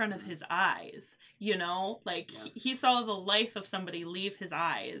in front of his eyes, you know? Like, Yeah. he saw the life of somebody leave his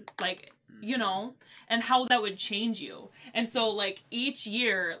eyes, like, you know? And how that would change you. And so, like, each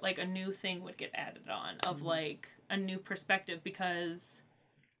year, like, a new thing would get added on of, like, a new perspective, because,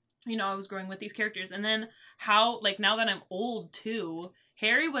 you know, I was growing with these characters. And then how, like, now that I'm old, too,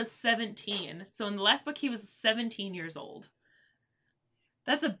 Harry was 17. So in the last book, he was 17 years old.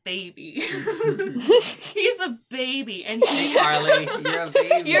 That's a baby. He's a baby, and he... Carly, you're a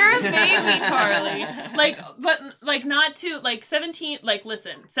baby. You're a baby, Carly. Like, but, like, not to, like, 17, like,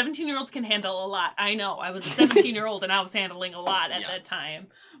 listen, 17-year-olds can handle a lot. I know, I was a 17-year-old, and I was handling a lot at that time.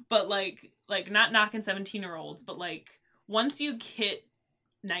 But, like, not knocking 17-year-olds, but, like, once you hit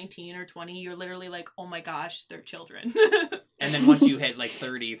 19 or 20, you're literally like, oh my gosh, they're children. And then once you hit like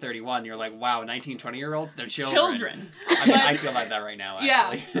 30, 31, you're like, wow, 19, 20-year-olds, they're children. I mean, I feel like that right now,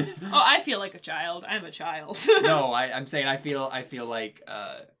 actually. Yeah. Oh, I feel like a child. I'm a child. No, I'm saying I feel like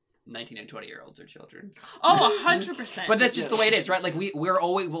 19 and 20-year-olds are children. Oh, 100%. But that's just the way it is, right? Like we'll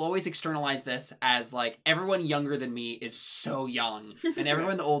always externalize this as like everyone younger than me is so young, and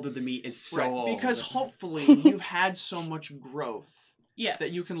everyone older than me is so old. Because hopefully you've had so much growth. Yes.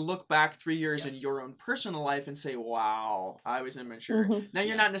 That you can look back 3 years Yes. in your own personal life and say, wow, I was immature. Now,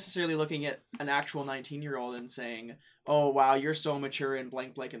 you're not necessarily looking at an actual 19-year-old and saying, oh, wow, you're so mature in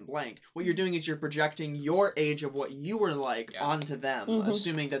blank, blank, and blank. What you're doing is you're projecting your age of what you were like onto them,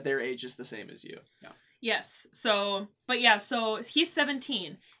 assuming that their age is the same as you. Yeah. Yes. So, but yeah, so he's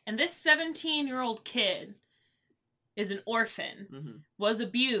 17. And this 17-year-old kid is an orphan, was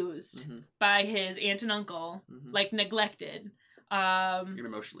abused by his aunt and uncle, like neglected. You're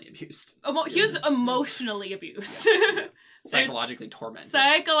emotionally abused. He was emotionally abused. Psychologically tormented.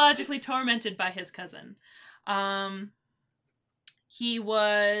 Psychologically tormented by his cousin. He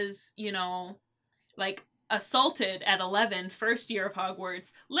was, you know, like assaulted at 11, first year of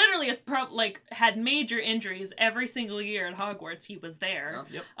Hogwarts. Literally had major injuries every single year at Hogwarts. He was there.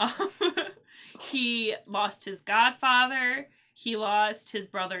 Oh, yep. He lost his godfather. He lost his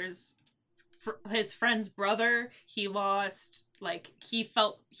his friend's brother. He lost, like, he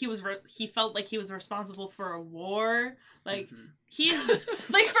felt like he was responsible for a war. Like, he's,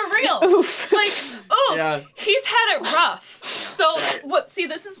 like, for real. Like, he's had it rough. So,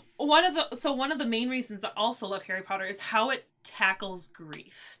 this is one of the main reasons that I also love Harry Potter is how it tackles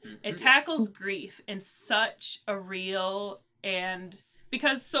grief. It tackles grief in such a real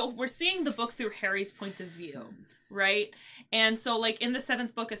because we're seeing the book through Harry's point of view, right? And so, like, in the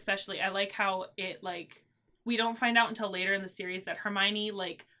 7th book especially, I like how it, like, we don't find out until later in the series that Hermione,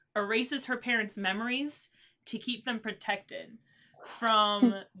 like, erases her parents' memories to keep them protected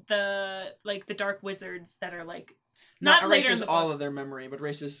from the dark wizards that are, like, not erases later in the all book, of their memory, but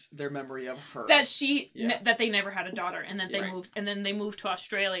erases their memory of her. that that they never had a daughter, and that they moved to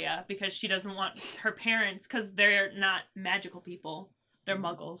Australia because she doesn't want her parents, because they're not magical people. They're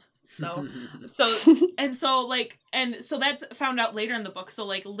muggles. So that's found out later in the book. So,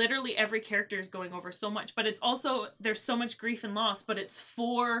 like, literally every character is going over so much, but it's also, there's so much grief and loss, but it's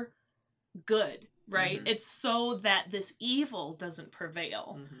for good, right? It's so that this evil doesn't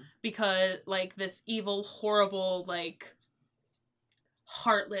prevail, because, like, this evil, horrible, like,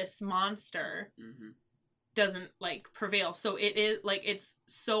 heartless monster doesn't, like, prevail. So it is, like, it's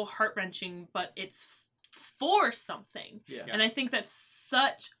so heart-wrenching, but it's for something. And I think that's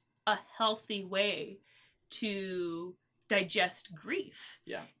such a healthy way to digest grief.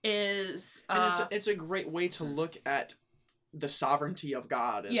 And it's a great way to look at the sovereignty of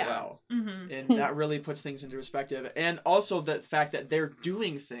God as well. And that really puts things into perspective. And also the fact that they're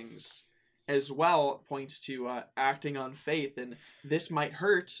doing things as well points to acting on faith. And this might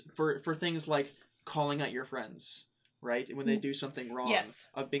hurt for things like calling out your friends. Right? When they do something wrong.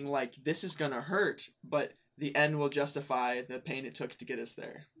 Of being like, this is gonna hurt, but the end will justify the pain it took to get us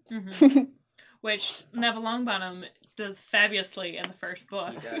there. Which Neville Longbottom does fabulously in the first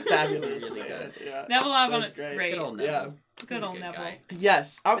book. Fabulously good. Neville Longbottom's great. Good old Neville. Good old Neville. Guy.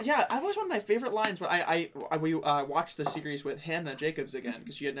 Yes. That was one of my favorite lines, but we watched the series with Hannah Jacobs again,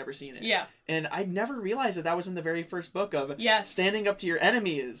 because she had never seen it. Yeah. And I never realized that was in the very first book of standing up to your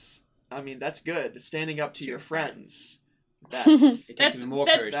enemies. I mean, that's good. Standing up to your friends. That's It takes That's even more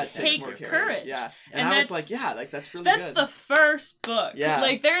that courage to say takes more courage. Yeah, And and I was that's- like, yeah, like that's really That's good. the first book. Yeah.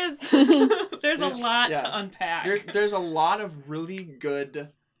 Like there's a lot Yeah. to unpack. There's a lot of really good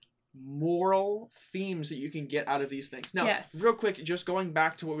moral themes that you can get out of these things. Now, Yes. real quick, just going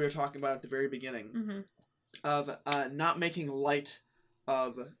back to what we were talking about at the very beginning hmm of not making light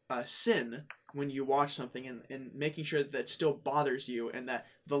of sin when you watch something, and making sure that still bothers you, and that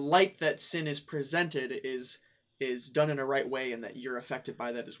the light that sin is presented is done in a right way, and that you're affected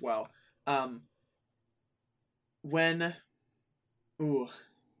by that as well.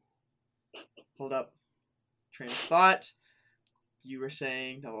 Hold up, train of thought. You were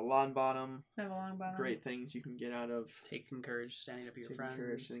saying Neville Longbottom, great things you can get out of Taking courage, standing up to your taking friends.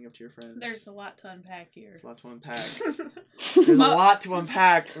 courage, standing up to your friends. There's a lot to unpack here. There's a lot to unpack. There's a lot to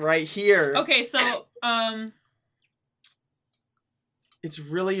unpack right here. Okay, so It's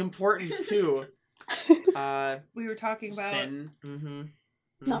really important too. we were talking about Sin. Mm-hmm.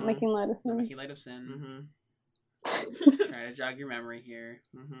 Not making light of Not sin. making light of sin. Mm-hmm. Trying to jog your memory here.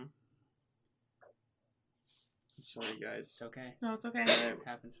 Mm-hmm. Sorry, guys. It's okay. No, it's okay. It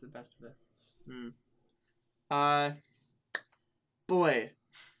happens to the best of us. Boy.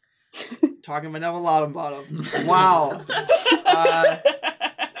 Talking about Neville Longbottom. Wow.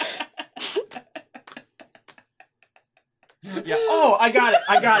 Yeah. Oh, I got it.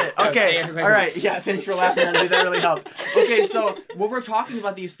 Go, say Okay. it, All everybody. right. Yeah. Thanks for laughing at me. That really helped. Okay. So when we're talking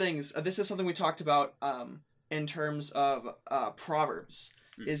about these things, this is something we talked about in terms of Proverbs,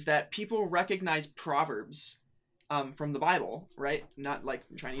 is that people recognize Proverbs from the Bible, right? Not like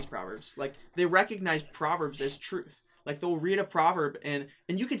Chinese proverbs. Like they recognize Proverbs as truth. Like they'll read a proverb and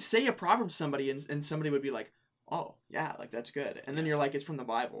you could say a proverb to somebody and somebody would be like, oh yeah, like that's good. And then you're like, it's from the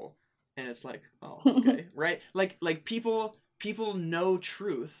Bible. And it's like, oh, okay, right? Like people know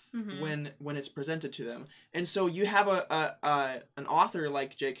truth Mhm. when it's presented to them. And so you have an author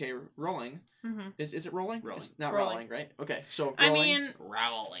like J.K. Rowling. hmm Is it Rowling? Rowling. It's not Rowling. Rowling, right? Okay, so I Rowling. mean,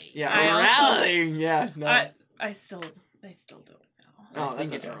 Rowling. Yeah, I also- Rowling. Yeah, no. I still don't know. Oh, I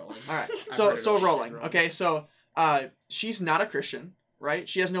think that's it's okay. Rowling. All right. I've So heard it so all. Rowling. Okay, so she's not a Christian, right?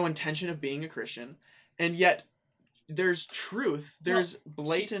 She has no intention of being a Christian, and yet there's truth. There's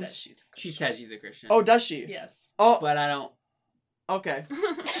blatant. She says she's a Christian. Oh, does she? Yes. Oh, But I don't. okay.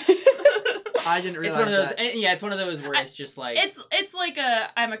 I didn't realize It's one of those. that. Yeah, it's one of those where it's just like it's like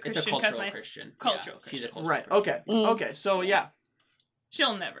I'm a it's a Christian because cultural my Christian. cultural Yeah, she's a Christian. cultural Right. Christian. Okay. Mm. Okay. So yeah.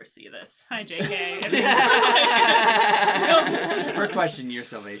 she'll never see this. Hi, JK. Or question your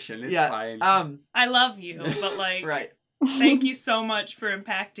salvation. It's Yeah, fine. I love you, but like, Right. thank you so much for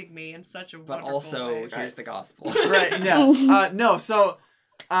impacting me in such a but wonderful also, way. here's the gospel. Right. Yeah. No. So,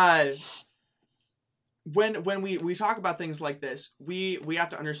 when we talk about things like this, we have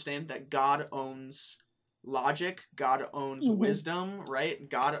to understand that God owns logic, God owns Mhm. wisdom, right?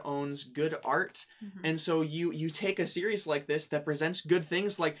 God owns good art. Mhm. And so you take a series like this that presents good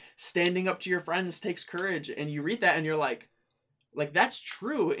things, like standing up to your friends takes courage, and you read that and you're like that's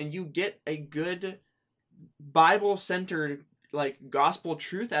true, and you get a good Bible-centered like gospel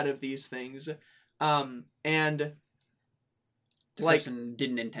truth out of these things. And The like- person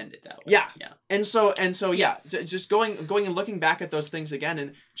didn't intend it that way. Yeah. Yeah. And so yeah, Yes. just going and looking back at those things again,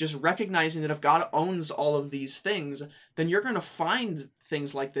 and just recognizing that if God owns all of these things, then you're going to find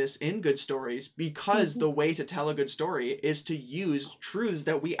things like this in good stories, because the way to tell a good story is to use truths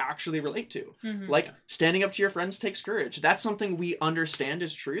that we actually relate to. Mhm. Like standing up to your friends takes courage. That's something we understand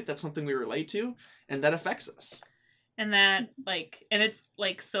as truth. That's something we relate to, and that affects us. and that like, and it's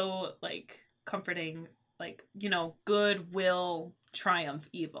like so like comforting. Like, you know, good will triumph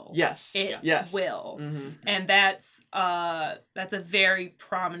evil. Yes. It Yes. will. Mm-hmm. And that's a very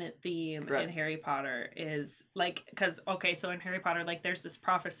prominent theme Right. in Harry Potter, is like, because okay, so in Harry Potter, like there's this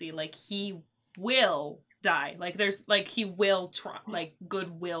prophecy, like he will die, like there's like he will like good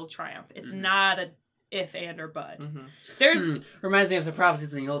will triumph. It's Mhm. not a if and or but. Mm-hmm. There's Reminds me of some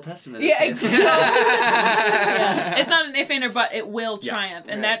prophecies in the Old Testament. Yeah, It says- yeah, it's not an if and or but, it will Yeah. triumph,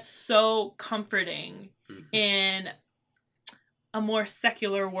 and Right. that's so comforting Mhm. in a more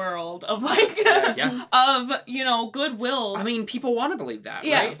secular world of like Yeah. of, you know, goodwill. I mean, people want to believe that,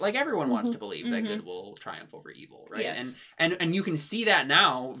 Yes. right? Like everyone wants Mhm. to believe that Mhm. good will triumph over evil, right? Yes. And you can see that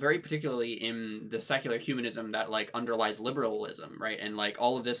now, very particularly in the secular humanism that like underlies liberalism, right? And like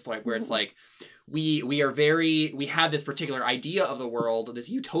all of this, like where it's Mhm. like we have this particular idea of the world, this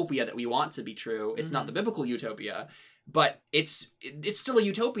utopia that we want to be true. It's not Mhm. the biblical utopia, but it's still a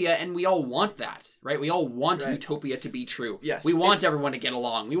utopia, and we all want that, right? We all want Right. utopia to be true. Yes. We want everyone to get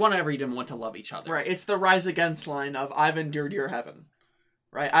along. We want everyone to love each other. Right. It's the rise against line of I've endured your heaven.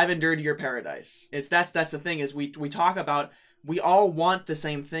 right? I've endured your paradise. That's the thing is we talk about, we all want the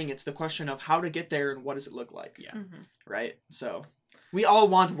same thing. It's the question of how to get there and what does it look like. Yeah. Mhm. Right? So we all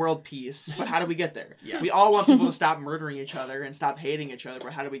want world peace, but how do we get there? Yeah. We all want people to stop murdering each other and stop hating each other,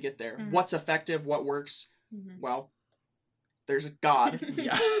 but how do we get there? Mhm. What's effective? What works? Mhm. Well, there's God.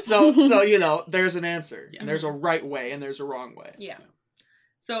 Yeah. So there's an answer. Yeah. There's a right way and there's a wrong way. Yeah.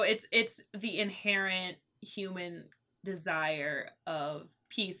 So it's the inherent human desire of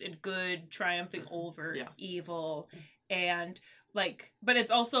peace and good triumphing over Yeah. evil, and like, but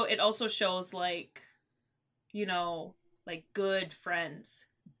it also shows like, like good friends.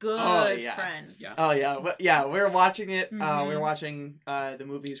 Good yeah. friends. Yeah. Oh yeah, we were watching it. We Mhm. were watching the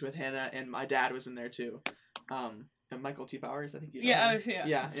movies with Hannah, and my dad was in there too. And Michael T. Powers, I think you know Yeah, him.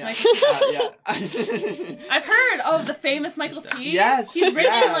 yeah. Yeah. Michael T. Yeah. I've heard of the famous Michael T. Yes, He's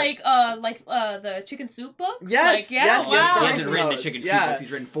written yeah. the Chicken Soup books. Yes, Like, yeah, yes, He yes, wow. those. hasn't written the chicken soup Yeah. books.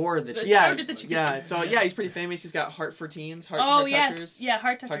 He's written for the chicken. Yeah, did the chicken yeah. soup. So yeah, he's pretty famous. He's got Heart for Teens, Oh Heart yes, Touchers. yeah,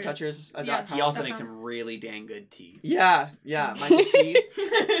 Heart Heart Touchers. Touchers. Yeah. He also Uh-huh. makes some really dang good tea. Yeah, Michael T.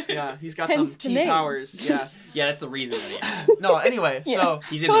 Yeah, he's got Hence some the T name. powers. Yeah. Yeah, that's the reason. Yeah. No, anyway, Yeah. so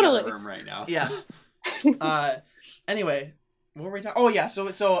He's in Totally. another room right now. yeah. Anyway, what were we talking? Oh yeah, so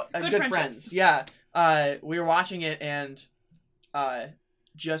Good good friends. friendships. Yeah. We were watching it and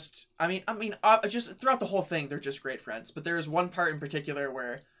just throughout the whole thing they're just great friends. But there was one part in particular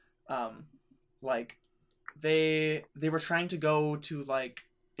where like they were trying to go to like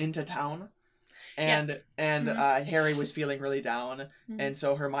into town. And Yes. and Harry was feeling really down, Mhm. and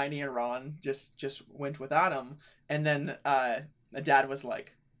so Hermione and Ron just went without him. And then Dad was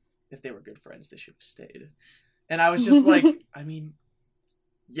like, if they were good friends, they should have stayed. And I was just like, I mean,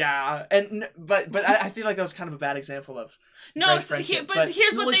 yeah, but I feel like that was kind of a bad example of No, great so friendship, but but-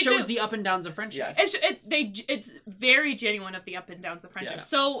 here's Well, what it they shows do. the up and downs of friendship. Yes. It's very genuine of the up and downs of friendship. Yeah.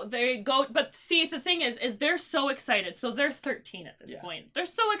 So they go, but see, the thing is they're so excited. So they're 13 at this Yeah. point. They're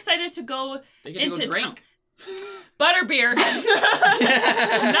so excited to go They get to into go drink. butterbeer,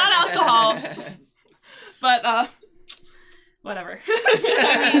 not alcohol, but whatever.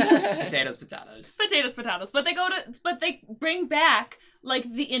 I mean, Potatoes. But they bring back like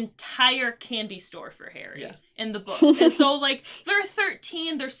the entire candy store for Harry Yeah. in the books. And so like they're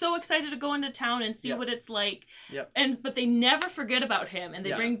 13, they're so excited to go into town and see Yep. what it's like. Yep. But they never forget about him, and they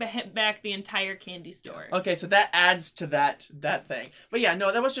Yeah. bring back the entire candy store. Okay, so that adds to that thing. But yeah,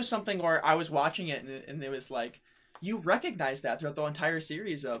 no, that was just something where I was watching it and it was like, you recognize that throughout the entire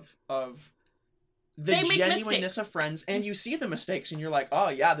series of the They make genuineness mistakes. of friends, and you see the mistakes and you're like, oh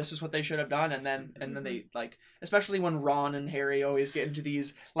yeah, this is what they should have done. And then they like, especially when Ron and Harry always get into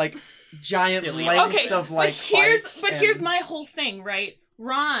these like giant Silly. lengths Okay, of like fights here's and- my whole thing, right?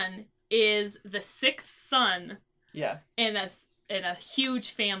 Ron is the sixth son yeah. in a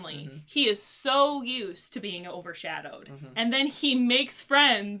huge family. Mhm. He is so used to being overshadowed. Mhm. And then he makes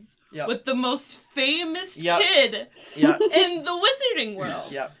friends Yep. with the most famous Yep. kid Yeah. in the wizarding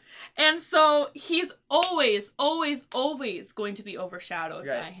world. Yeah. And so he's always, always, always going to be overshadowed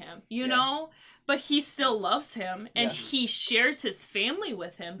Right. by him, you Yeah. know? But he still loves him, and Yeah. he shares his family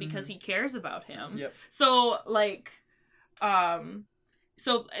with him because he cares about him. Yep. So, like,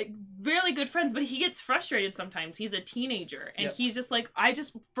 really good friends, but he gets frustrated sometimes. He's a teenager, and Yep. he's just like,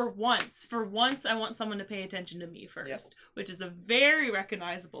 for once, I want someone to pay attention to me first, which is a very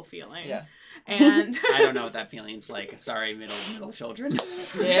recognizable feeling. Yeah. And I don't know what that feeling's like. Sorry, middle children.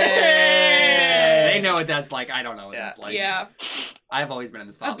 Yay! They know what that's like. I don't know what Yeah. that's like. yeah. I've always been in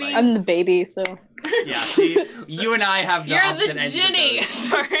the spotlight. being- I'm the baby, so Yeah, see, you and I have the You're opposite the ends of Ginny. those.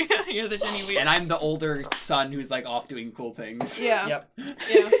 Sorry, you're the Ginny. And I'm the older son who's like off doing cool things. Yeah. Yep.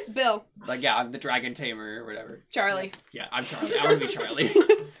 Yeah. Bill. Like, yeah, I'm the dragon tamer or whatever. Charlie. Yeah, I'm Charlie. I want to be Charlie.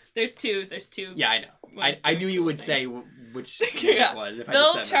 There's two. Yeah, I know. One's I doing knew you cool would things. say which Yeah. it was. If I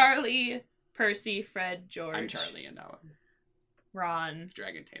Bill, just said that. Charlie, Percy, Fred, George. I'm Charlie and now Ron,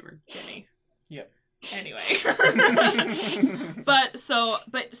 dragon tamer. Ginny. Yep. Anyway.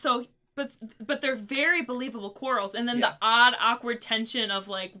 But they're very believable quarrels, and then Yeah. the odd, awkward tension of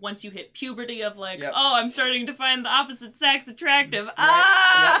like once you hit puberty of like, Yep. oh, I'm starting to find the opposite sex attractive. Right.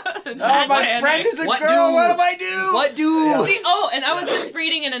 Ah, Oh, That's my Henry. friend is a What girl. do- What do I do? What do? Yeah. See, and I was just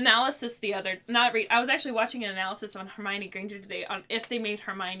reading an analysis I was actually watching an analysis on Hermione Granger today on if they made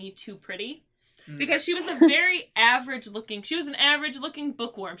Hermione too pretty. Mm. Because she was an average looking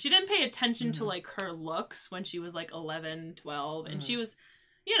bookworm. She didn't pay attention to Mhm. like her looks when she was like 11, 12, and Mhm. she was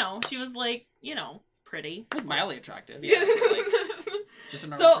like, pretty. Like mildly attractive. Yeah. Yeah. Like, Just a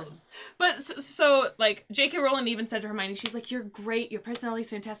normal So, person. but so like J.K. Rowling even said to Hermione, she's like, "You're great. Your personality's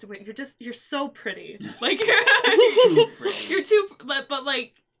fantastic. But you're so pretty. Like Too pretty. you're too. But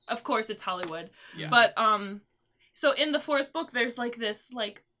like, of course, it's Hollywood. Yeah. But so in the fourth book, there's like this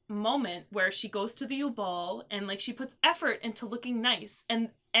like moment where she goes to the Yule Ball and like she puts effort into looking nice, and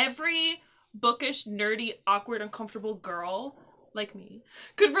every bookish, nerdy, awkward, uncomfortable girl like me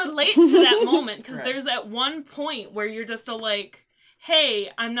could relate to that moment, because Right. there's at one point where you're just like, hey,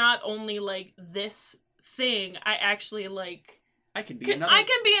 I'm not only like this thing, I actually like I could be can, another. I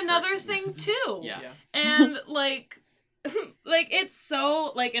can be another person. thing too. Yeah. And like like it's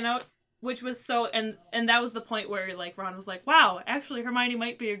so like, and which was so, and that was the point where like Ron was like, wow, actually Hermione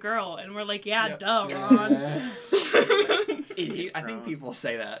might be a girl, and we're like, yeah, Yep. duh, Yeah. Ron. Idiot I think Ron. people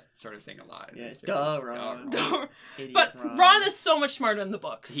say that sort of thing a lot. Yeah, It's duh, Ron. Duh. Idiot But Ron is so much smarter in the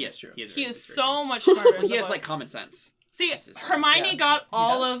books. He is true. He is, He very is true. so much smarter in Well, the he has like books. common sense. See, This is- Hermione yeah, got he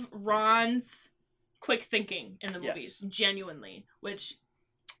all does. of Ron's quick thinking in the Yes. movies, genuinely, which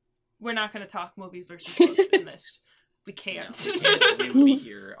we're not going to talk movies versus books in this. We can't. No, we can't. We would be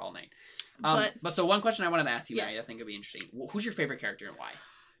here all night. But- But so one question I wanted to ask you, Yes. Mary, I think would be interesting. Who's your favorite character and why?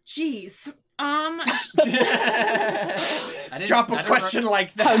 Jeez. I didn't- Drop I a don't question like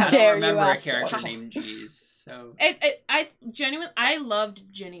I that. don't dare you remember a ask character that. named Jeez. So I genuinely, I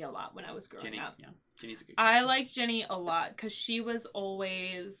loved Ginny a lot when I was growing Jenny, up. yeah, Jenny's a good. I character. liked Jenny a lot because she was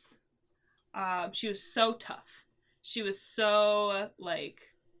always, she was so tough. She was so like,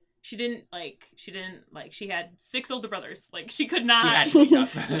 she had 6 older brothers. Like she could She not, had to be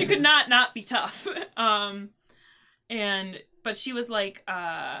tough. she could not be tough. But she was like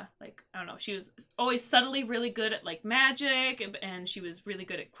I don't know, she was always subtly really good at like magic, and she was really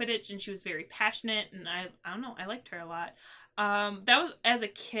good at Quidditch, and she was very passionate, and I don't know, I liked her a lot. That was as a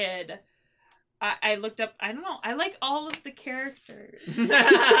kid. I looked up, I don't know, I like all of the characters.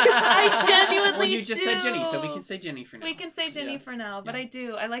 I genuinely Well, you just said Jenny, so we do. can say Jenny for now. We can say Jenny Yeah. for now, but Yeah. I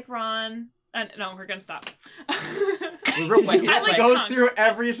do. I like Ron. No, we're gonna stop. Well, real quick, I like goes Tonks. through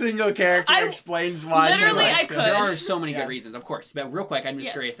every single character, I- explains why. she literally, likes I him. could. There are so many Yeah. good reasons, of course. But real quick, I'm just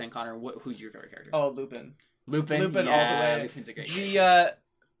Yes. curious then, Connor, who's your favorite character? Oh, Lupin. Lupin. Lupin all the Yeah, way. Lupin's a great character.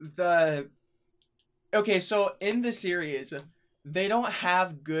 The okay, so in the series, they don't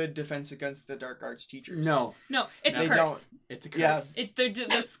have good defense against the dark arts teachers. No, No, it's They a curse. don't. it's a curse. Yeah. It's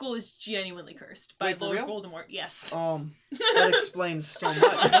the school is genuinely cursed by Wait, for Lord real? Voldemort. Yes, That explains so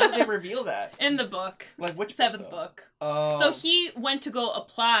much. How did they reveal that? in the book, Like which 7th though? book. Oh. So he went to go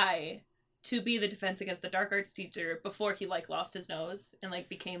apply to be the defense against the dark arts teacher before he like lost his nose and like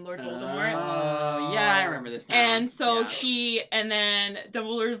became Lord Voldemort. Oh, yeah, I remember this. Now. And so Yeah. and then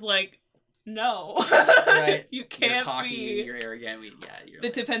Dumbledore's like, no, Right. you You're can't cocky, be you're arrogant. You're the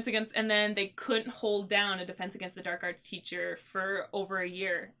like- defense against, and then they couldn't hold down a defense against the dark arts teacher for over a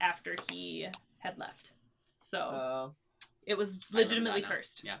year after he had left. So it was I remember legitimately that now.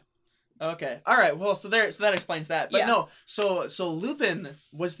 cursed. Yeah. Okay. All right. Well, so that explains that. But Yeah. no. So Lupin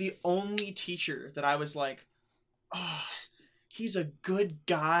was the only teacher that I was like, oh, he's a good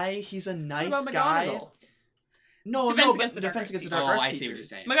guy. He's a What nice about guy. McGonagall? No, Defense no, against but the dark defense arts against the teacher. dark Oh, arts I see what you're teachers.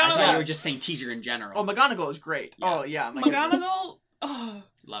 saying. McGonagall- I thought you were just saying teacher in general. Oh, McGonagall is great. Yeah. Oh yeah, my goodness. McGonagall, oh,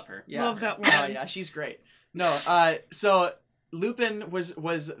 Love her. Yeah. love that Oh woman. yeah, she's great. No, so Lupin was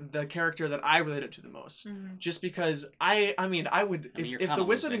the character that I related to the most. Mhm. Just because I mean I would I mean, you're if the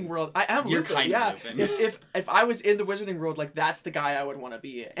kinda Wizarding Lupin. World I am You're Lupin, kinda yeah. Lupin. If I was in the Wizarding World, like that's the guy I would want to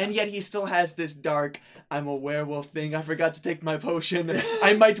be. And yet he still has this dark I'm a werewolf thing. I forgot to take my potion.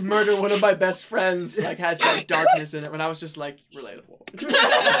 I might murder one of my best friends. Like has that darkness in it. When I was just like relatable.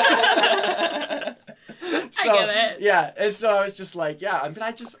 I get it. Yeah, and so I was just like, yeah. I mean,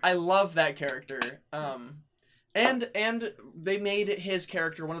 I love that character. And they made his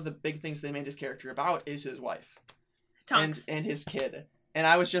character, one of the big things they made his character about is his wife Tonks. and his kid. And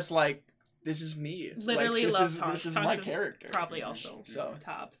I was just like, this is me. Literally like, love Tonks. This is Tonks my is character. Probably also So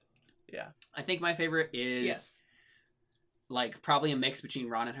top. I think my favorite is Yes. like probably a mix between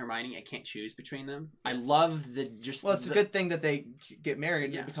Ron and Hermione. I can't choose between them. I Yes. love the just. Well, it's the, a good thing that they get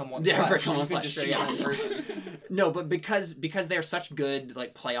married Yeah. and become one They flesh. become You one can flesh, just right, choose yeah. one person. No, but because they're such good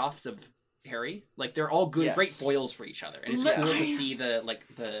like playoffs of Harry, like they're all good, Yes. great foils for each other, and it's Li- cool to I- see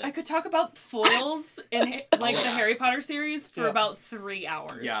the. I could talk about foils in like the Harry Potter series for Yeah. about 3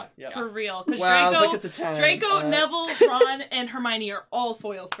 hours. Yeah. For real. Because Wow, Draco, look at the time. Draco, Neville, Ron, and Hermione are all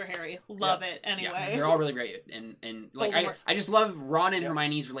foils for Harry. Love it. Anyway. Yeah, they're all really great, and like Voldemort. I just love Ron and Yeah.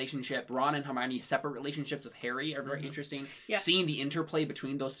 Hermione's relationship. Ron and Hermione's separate relationships with Harry are very Mhm. interesting. Yes. Seeing the interplay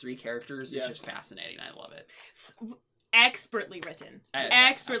between those three characters Yeah. is just fascinating. I love it. Expertly written. Yes,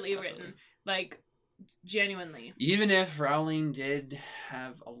 Expertly absolutely. written. Like Genuinely. Even if Rowling did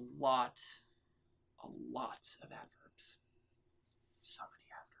have a lot of adverbs. So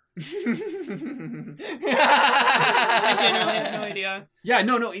many adverbs. I genuinely have no idea. Yeah,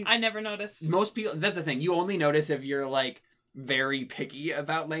 no. I never noticed. Most people, that's the thing. You only notice if you're like very picky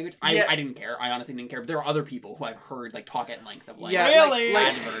about language. Yeah. I didn't care. I honestly didn't care. But there are other people who I've heard like talk at length of like Yeah, Really?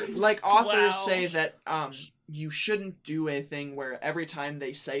 adverbs. like authors Wow. say that you shouldn't do a thing where every time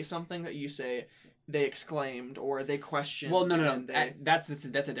they say something that you say they exclaimed or they questioned. Well, no. and they- That's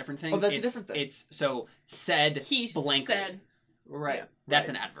a different thing. Oh, that's a It's- different thing. It's so said He blankly. said, right. Yeah. That's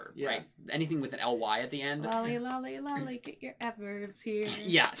right. an adverb, Yeah. right? Anything with an ly at the end. lolly, lolly, lolly, get your adverbs here.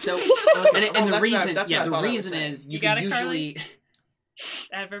 Yeah. So Okay. and Oh, the that's reason, what I yeah, the thought I was reason saying. is you You can got it, usually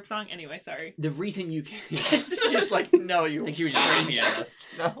Adverb song? Anyway, sorry. the reason you can. It's just like, no, you I think you were just throwing me at us.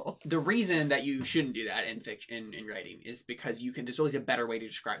 No. The reason that you shouldn't do that in fiction in writing is because you can. There's always a better way to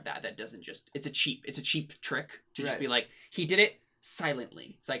describe that. That doesn't just. It's a cheap trick to just Right. be like he did it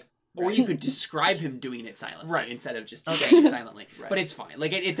silently. It's like, or you could describe him doing it silently, Right. instead of just Okay. saying it silently. Right. But it's fine.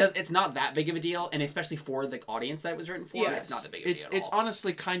 Like it does. It's not that big of a deal, and especially for the audience that it was written for, Yes. it's not that big of a deal. It's at all.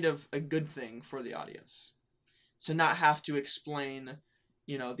 honestly kind of a good thing for the audience to not have to explain,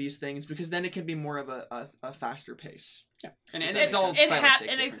 these things, because then it can be more of a faster pace. Yeah. And It- it's all it stylistic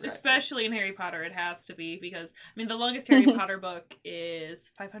and differences. especially in Harry Potter, it has to be because the longest Harry Potter book is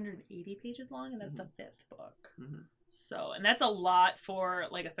 580 pages long, and that's the 5th book. Mhm. So, and that's a lot for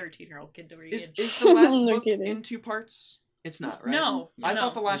like a 13-year-old kid to read. Is the last No book kidding. in 2 parts? It's not, right? No, I no.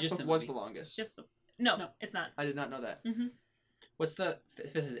 thought the last Just book the was movie. the longest. Just no, No. it's not. I did not know that. What's the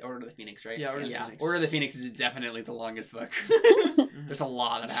fifth? Is Order of the Phoenix, right? Yeah, Order of the Phoenix. Order of the Phoenix is definitely the longest book. Mhm. There's a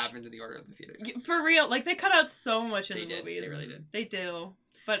lot that happens in the Order of the Phoenix. For real, like they cut out so much in They the did. movies. They really did. They do.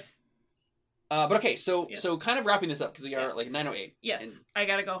 But But okay, so Yes. so kind of wrapping this up because we are Yes. at like 9:08. yes, and I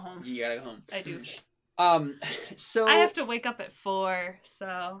gotta go home. you gotta go home. I do. So I have to wake up at 4,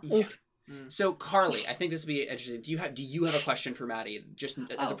 so Yeah. Mm. So Carly, I think this would be interesting. Do you have a question for Maddie? Just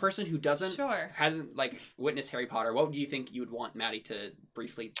as a Oh, person who doesn't sure. hasn't like witnessed Harry Potter, what do you think you would want Maddie to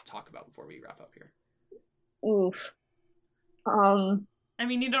briefly talk about before we wrap up here? Oof. I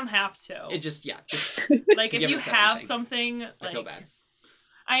mean, you don't have to. It just just Like if you you haven't said have anything. something, I like feel bad.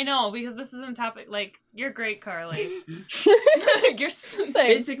 I know because this isn't topic. Like you're great, Carly. You're Thanks.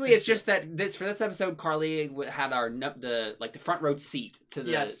 Basically, it's just that for this episode, Carly had the front row seat to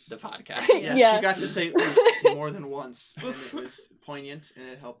the Yes. the podcast. Yeah. Yeah. She got to say oof more than once, and it was poignant, and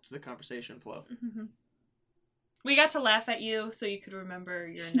it helped the conversation flow. We got to laugh at you, so you could remember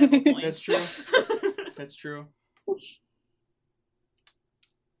your Neville point. That's true. That's true.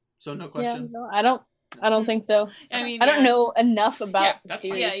 So no Yeah, question. no, I don't think so. I mean, I don't yeah. know enough about Yeah, the that's fine.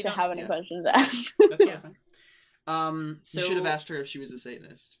 series Yeah, you to don't- have any yeah. questions asked. That's Yeah. fine. You should have asked her if she was a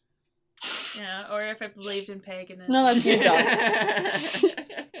Satanist. Yeah, or if I believed in paganism. No, that's your job.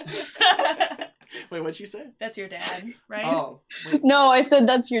 Wait, what'd she say? That's your dad, right? Oh, wait. No, I said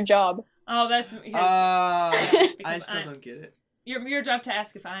that's your job. Oh, that's his, I because still don't get it. your job to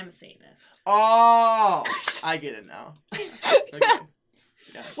ask if I'm a Satanist. Oh, I get it now. Okay.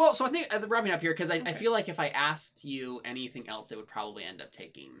 Yeah. Well, so I think wrapping up here because I feel like if I asked you anything else, it would probably end up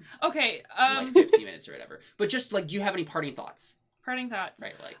taking Okay. like 15 minutes or whatever. But just like, do you have any parting thoughts? Parting thoughts.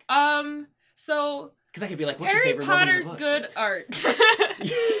 Right, like So because I could be like, what's your Harry favorite moment in Potter's the book? good art.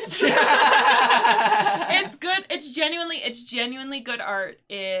 It's good. It's genuinely good art.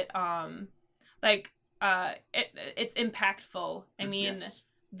 It's impactful. I mean, Yes.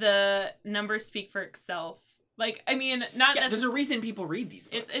 the numbers speak for itself. Like, I mean, not Yeah, there's a necessarily. reason people read these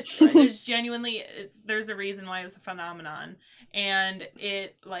books. It's right? there's a reason why it was a phenomenon, and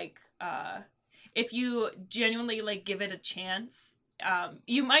it if you genuinely like give it a chance,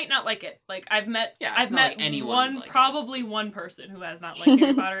 you might not like it. Like I've met Yeah, it's I've not met like anyone one would like it. probably one person who has not liked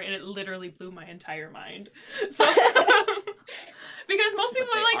Harry Potter, and it literally blew my entire mind. So because most people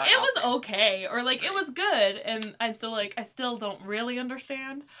But are they like are it out was there. okay or like it was good, and I'm still like I still don't really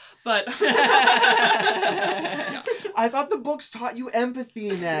understand, but. Yeah. I thought the books taught you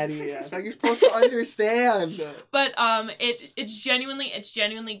empathy, Maddie. I thought you're supposed to understand. But it's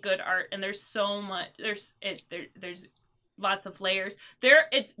genuinely good art, and there's so much there's lots of layers.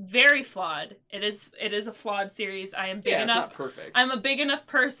 It's very flawed. It is a flawed series. I am big Yeah, it's enough. not perfect. I'm a big enough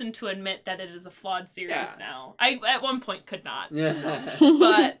person to admit that it is a flawed series Yeah. now. I at one point could not, Yeah.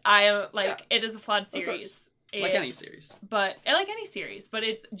 but I am like Yeah. it is a flawed course. series. Like any series. But I like any series, but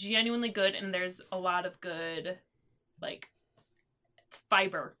it's genuinely good, and there's a lot of good, like,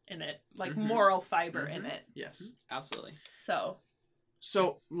 fiber in it, like Mhm. moral fiber in Mhm. it. Yes. Absolutely. So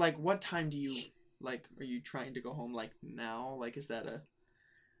So, like, what time do you, like, are you trying to go home, like, now? Like, is that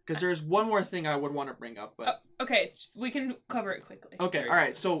because there's one more thing I would want to bring up, but Okay, we can cover it quickly. okay, all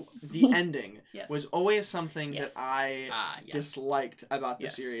right. So the ending Yes. was always something Yes. that I Yes. disliked about the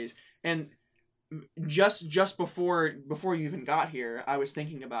Yes. series, and just before you even got here, I was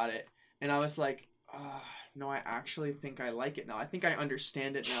thinking about it, and I was like, no, I actually think I like it now. I think I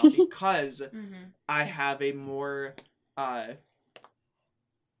understand it now because Mm-hmm. I have a more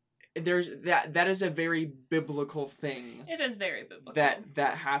there's that is a very biblical thing It is very biblical.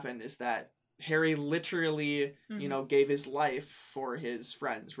 that happened, is that Harry literally, Mhm. you know, gave his life for his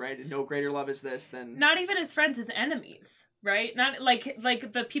friends, right? And no greater love is this than Not even his friends, his enemies, right? Not like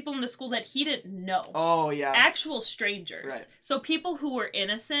the people in the school that he didn't know. Oh yeah. Actual strangers. Right. So people who were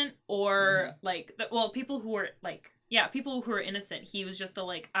innocent or people who were people who were innocent. He was just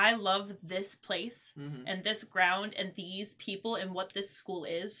I love this place Mhm. and this ground and these people and what this school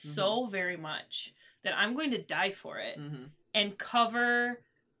is so very much that I'm going to die for it Mhm. and cover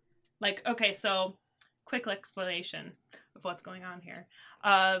okay, so quick explanation of what's going on here.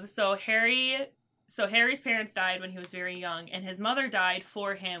 So Harry's parents died when he was very young, and his mother died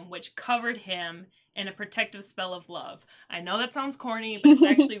for him, which covered him in a protective spell of love. I know that sounds corny, but it's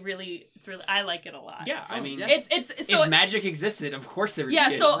actually really I like it a lot. Yeah, I mean, yeah. It's so if magic existed, of course there would yeah.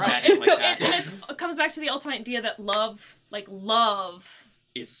 be So magic like that. it comes back to the ultimate idea that love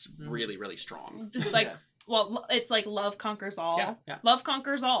Is really, really strong. just Yeah. well, it's like love conquers all. Yeah. Love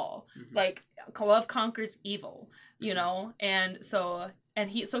conquers all. Mhm. Like love conquers evil, you know. And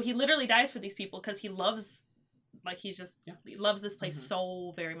he literally dies for these people because he loves, he loves this place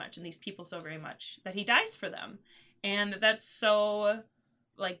so very much and these people so very much that he dies for them, and that's so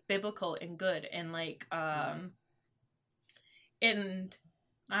biblical and good and and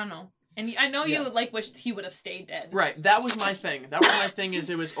I don't know. And I know you wished he would have stayed dead. Right, that was my thing. Is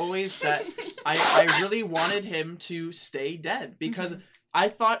it was always that I really wanted him to stay dead because I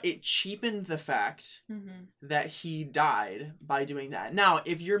thought it cheapened the fact that he died by doing that. Now,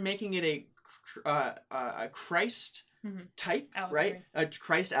 if you're making it a Christ type, right? A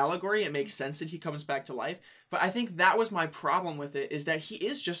Christ allegory, it makes sense that he comes back to life. But I think that was my problem with it, is that he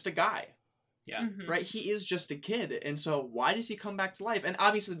is just a guy. Yeah. Right? He is just a kid. And so why does he come back to life? And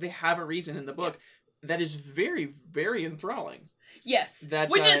obviously they have a reason in the book that is very, very enthralling. Yes.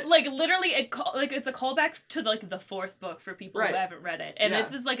 That, which is literally it's a callback to the fourth book for people who haven't read it. And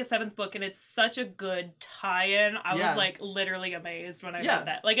this is a seventh book, and it's such a good tie-in. I was literally amazed when I read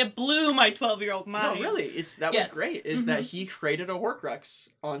that. It blew my 12-year-old mind. No, really. That was great. Is that he created a Horcrux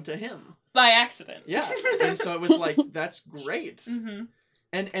onto him. By accident. Yeah. And so it was that's great.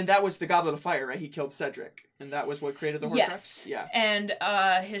 And that was the Goblet of Fire, right? He killed Cedric, and that was what created the Horcrux. Yes. Yeah. And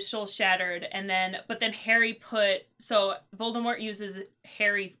his soul shattered, and then Harry Voldemort uses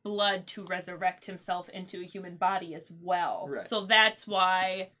Harry's blood to resurrect himself into a human body as well. Right. So that's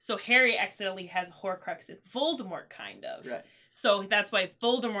why. So Harry accidentally has Horcrux in Voldemort, kind of. Right. So that's why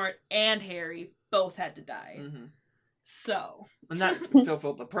Voldemort and Harry both had to die. Mm-hmm. So. And that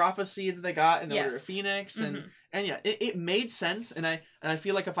fulfilled the prophecy that they got in the Order of Phoenix, and yeah, it made sense. And I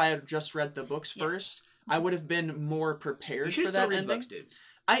feel like if I had just read the books first, I would have been more prepared for that ending. Books, dude.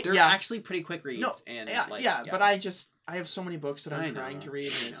 They're yeah. actually pretty quick reads. No, and but I have so many books that I'm trying to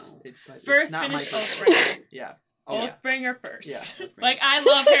read. And it's first not finish my Oathbringer. Yeah. Oathbringer first. Yeah. I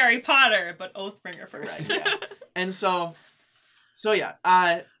love Harry Potter, but Oathbringer first. Right, yeah. And so yeah.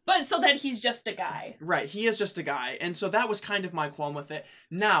 But so that he's just a guy. Right, he is just a guy. And so that was kind of my qualm with it.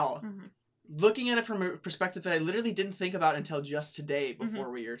 Now, looking at it from a perspective that I literally didn't think about until just today before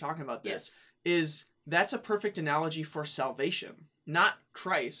we were talking about this, is that's a perfect analogy for salvation. Not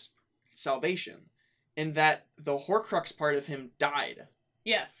Christ, salvation. In that the Horcrux part of him died.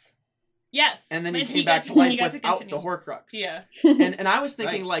 Yes. Yes. And then he came back to life without the Horcrux. Yeah. And I was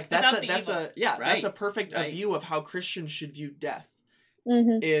thinking that's a perfect view of how Christians should view death.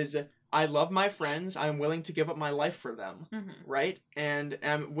 Is I love my friends, I'm willing to give up my life for them, right? And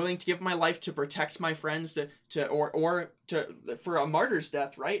I'm willing to give my life to protect my friends for a martyr's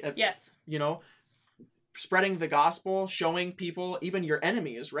death, right? You know, spreading the gospel, showing people, even your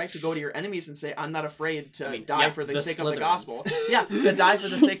enemies, right? To go to your enemies and say, I'm not afraid to die for the sake of the gospel. Yeah, to die for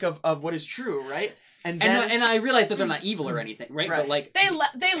the sake of what is true, right? And I realize that they're not evil or anything, right? But they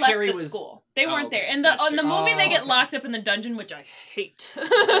left Harry the school. They weren't there. And on the movie they get locked up in the dungeon, which I hate.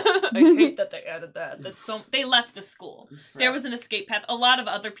 I hate that they added that. They left the school. Right. There was an escape path. A lot of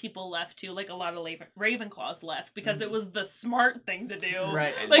other people left too, a lot of Ravenclaws left because it was the smart thing to do.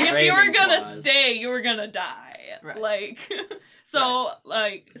 Right. If you were gonna stay, you were gonna die. Right. Like,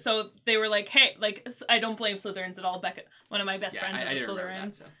 so they were like, hey, like, I don't blame Slytherins at all. Becca, one of my best friends, I is a didn't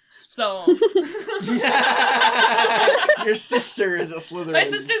remember Slytherin. that, So Your sister is a Slytherin. my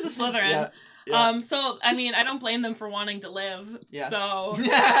sister's a Slytherin. Yeah. Yeah. So I mean, I don't blame them for wanting to live. Yeah. So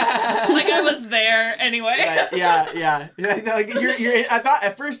like, I was there anyway. Yeah. No, like you're. I thought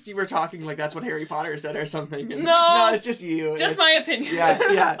at first you were talking like that's what Harry Potter said or something. And No, it's just you. Just It's- my opinion.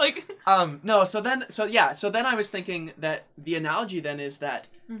 Yeah. Like, No. So then I was thinking that the analogy then is that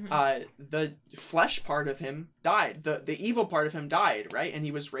the flesh part of him died. The evil part of him died, right? And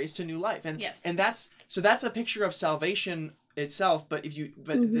he was raised to new life. And Yes. and that's a picture of salvation itself, but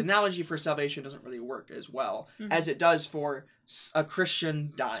the analogy for salvation doesn't really work as well as it does for a Christian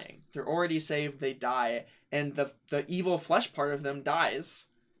dying. They're already saved, they die, and the evil flesh part of them dies,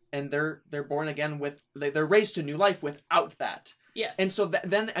 and they're born again they're raised to new life without that. yes. And so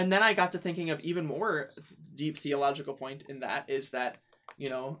then I got to thinking of even more deep theological point in that is that, you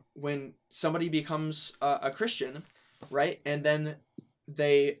know, when somebody becomes a Christian, right, and then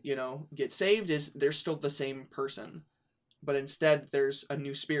they, you know, get saved, they're still the same person, but instead there's a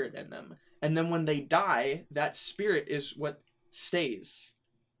new spirit in them. And then when they die, that spirit is what stays,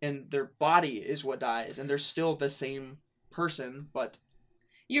 and their body is what dies, and they're still the same person, but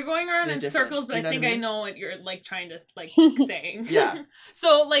You're going around they're in different. circles, Do but you I know think what I I mean? know what you're like trying to like saying. Yeah.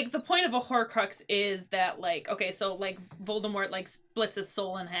 So like the point of a Horcrux is that like, okay, so like Voldemort like splits his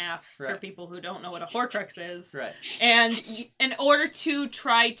soul in half for Right. people who don't know what a Horcrux is. right. And in order to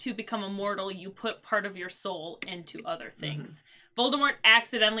try to become immortal, you put part of your soul into other things. Voldemort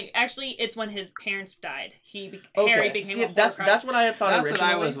accidentally, actually, it's when his parents died. Harry became See, a that's Horcrux. what I had thought That's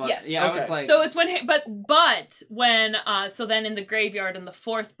originally. what I was. Yes. Yeah, I was Okay. like. So it's when, but when, so then in the graveyard in the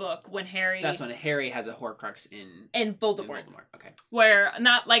fourth book, when Harry that's when Harry has a Horcrux in and Voldemort, Okay. where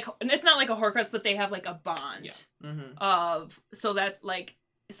not like it's not like a Horcrux, but they have like a bond Mm-hmm. of. So that's like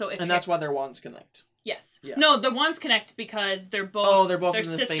if And that's why their wands connect. yes, Yeah. no, the wands connect because they're both. Oh, they're both they're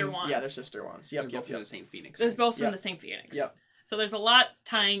from the sister same. wands. Yeah, they're sister wands. They're Yep, both from yep. the same Phoenix. They're right? both from Yep. the same Phoenix. Yep. So there's a lot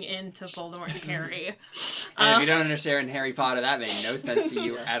tying into Voldemort and Harry. And if you don't understand Harry Potter, that made no sense to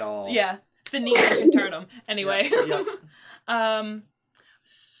you at all. Yeah, Finnegan Contardum. Anyway. Yep.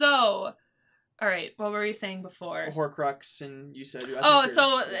 So, all right. What were you saying before? Horcrux, and you said. Oh,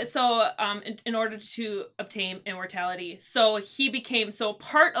 in order to obtain immortality, so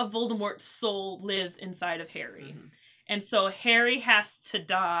part of Voldemort's soul lives inside of Harry, and so Harry has to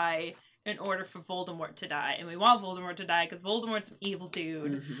die in order for Voldemort to die, and we want Voldemort to die because Voldemort's an evil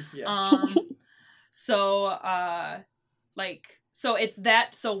dude. Yeah. So it's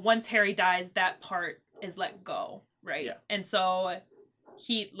that. So once Harry dies, that part is let go, right? Yeah. And so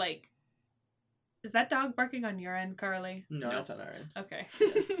he is that dog barking on your end, Carly? No, No. that's on our end. Okay.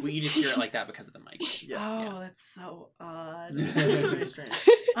 We you just hear it like that because of the mic. Yeah. Oh, Yeah. that's so odd. It's very strange.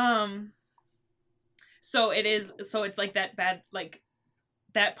 So it's like that bad, like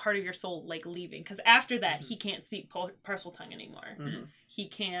that part of your soul like leaving, because after that he can't speak Parseltongue anymore. Mhm. He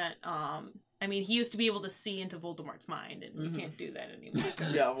can't. I mean, he used to be able to see into Voldemort's mind, and he can't do that anymore.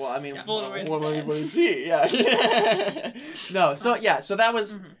 'cause- Yeah, well, I mean, Yeah. what Voldemort's will dead. anybody see? Yeah. No, so that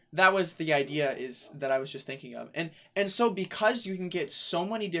was Mhm. that was the idea is that I was just thinking of, and so because you can get so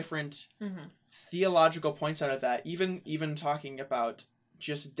many different Mhm. theological points out of that, even talking about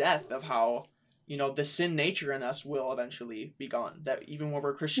just death, of how, you know, the sin nature in us will eventually be gone. That even when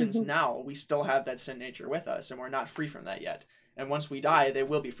we're Christians now, we still have that sin nature with us, and we're not free from that yet. And once we die, they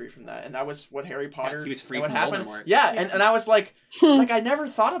will be free from that. And that was what Harry Potter. he was free what from happened. Voldemort. Yeah, Yeah. and I was like I never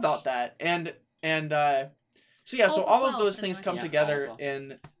thought about that. And so yeah, so All all is of well, those things anyway. come Yeah, together all is well.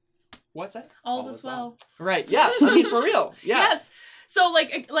 in what's that? All All was is well. well. Right. Yeah. I mean, for real. Yeah. Yes. So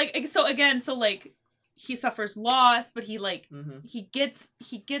he suffers loss, but he Mm-hmm. he gets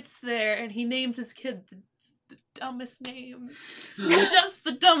there and he names his kid the dumbest names. Just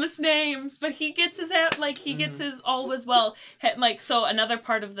the dumbest names. But he gets his gets his all was well. So another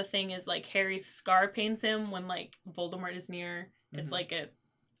part of the thing is like Harry's scar pains him when like Voldemort is near. It's Mhm. like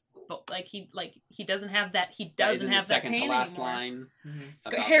he doesn't have that. He That is doesn't in the have that second pain to last anymore. line. Mm-hmm.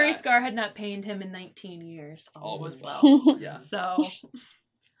 about Harry's that. scar had not pained him in 19 years. All was well. Yeah.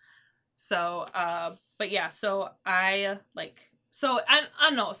 But yeah, so I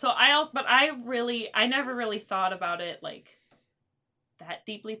don't know. So I never really thought about it like that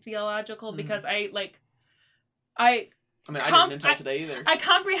deeply theological, because I I mean, I Com- didn't until today either. I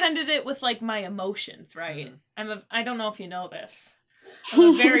comprehended it with like my emotions, right? Mhm. I don't know if you know this. I'm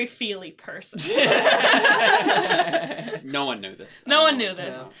a very feely person. No one knew this. No I one know knew it.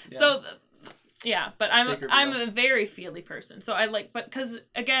 this. Yeah. So yeah, but Big I'm reveal. a very feely person. So I but because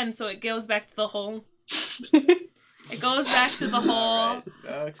again, so it goes back to the whole It goes back to the whole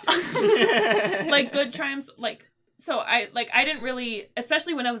Alright, okay. like good triumphs, like so I didn't really,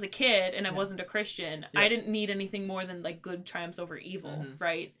 especially when I was a kid and I Yeah. wasn't a Christian, Yeah. I didn't need anything more than like good triumphs over evil, Mhm.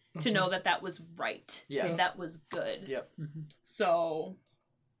 right? To Mhm. know that was right, Yeah. and that was good. Yep. So,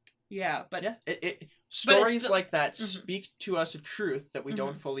 yeah, but Yeah, stories still- like that Mhm. speak to us a truth that we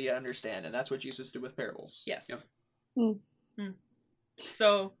don't fully understand, and that's what Jesus did with parables. yes. Yep.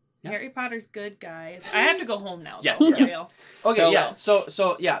 So Yeah. Harry Potter's good, guys. I have to go home now. Yes, though, for yes. real. Okay, So- yeah.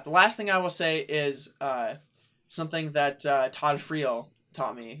 So yeah, the last thing I will say is something that Todd Friel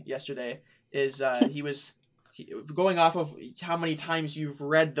taught me yesterday is going off of how many times you've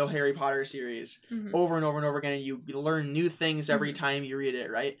read the Harry Potter series Mhm. over and over and over again, and you learn new things every Mhm. time you read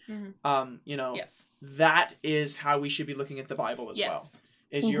it, right? Mhm. You know, Yes. that is how we should be looking at the Bible as well. Yes.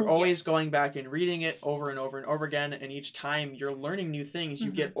 Is you're Mhm. always Yes. going back and reading it over and over and over again, and each time you're learning new things. You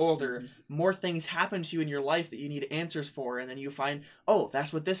Mhm. get older, more things happen to you in your life that you need answers for, and then you find, oh,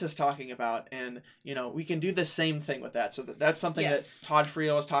 that's what this is talking about, and you know we can do the same thing with that. So that's something Yes. that Todd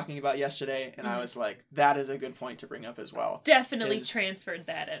Friel was talking about yesterday, and I Mhm. was like, that is a good point to bring up as well. Definitely Is- transferred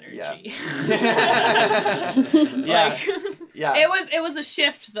that energy. Yeah. Like, Yeah, it was a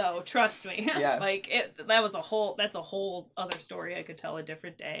shift though, trust me. Yeah. Like that's a whole other story I could tell a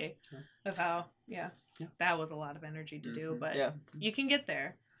different day of how Yeah. that was a lot of energy to do, Mhm. but yeah, you can get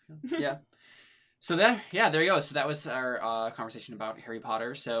there. yeah. So there you go. So that was our conversation about Harry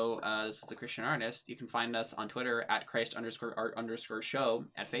Potter. So this was The Christian Artist. You can find us on Twitter at Christ_art_show,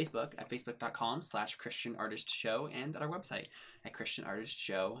 at Facebook at facebook.com/ChristianArtistShow, and at our website at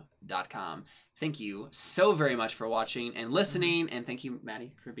ChristianArtistShow.com. Thank you so very much for watching and listening, and thank you,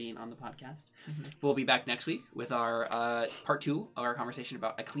 Maddie, for being on the podcast. Mhm. We'll be back next week with our part 2 of our conversation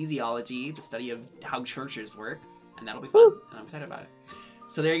about ecclesiology, the study of how churches work, and that'll be fun, Woo. and I'm excited about it.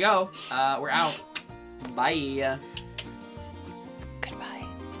 So there you go. We're out. Bye. Goodbye.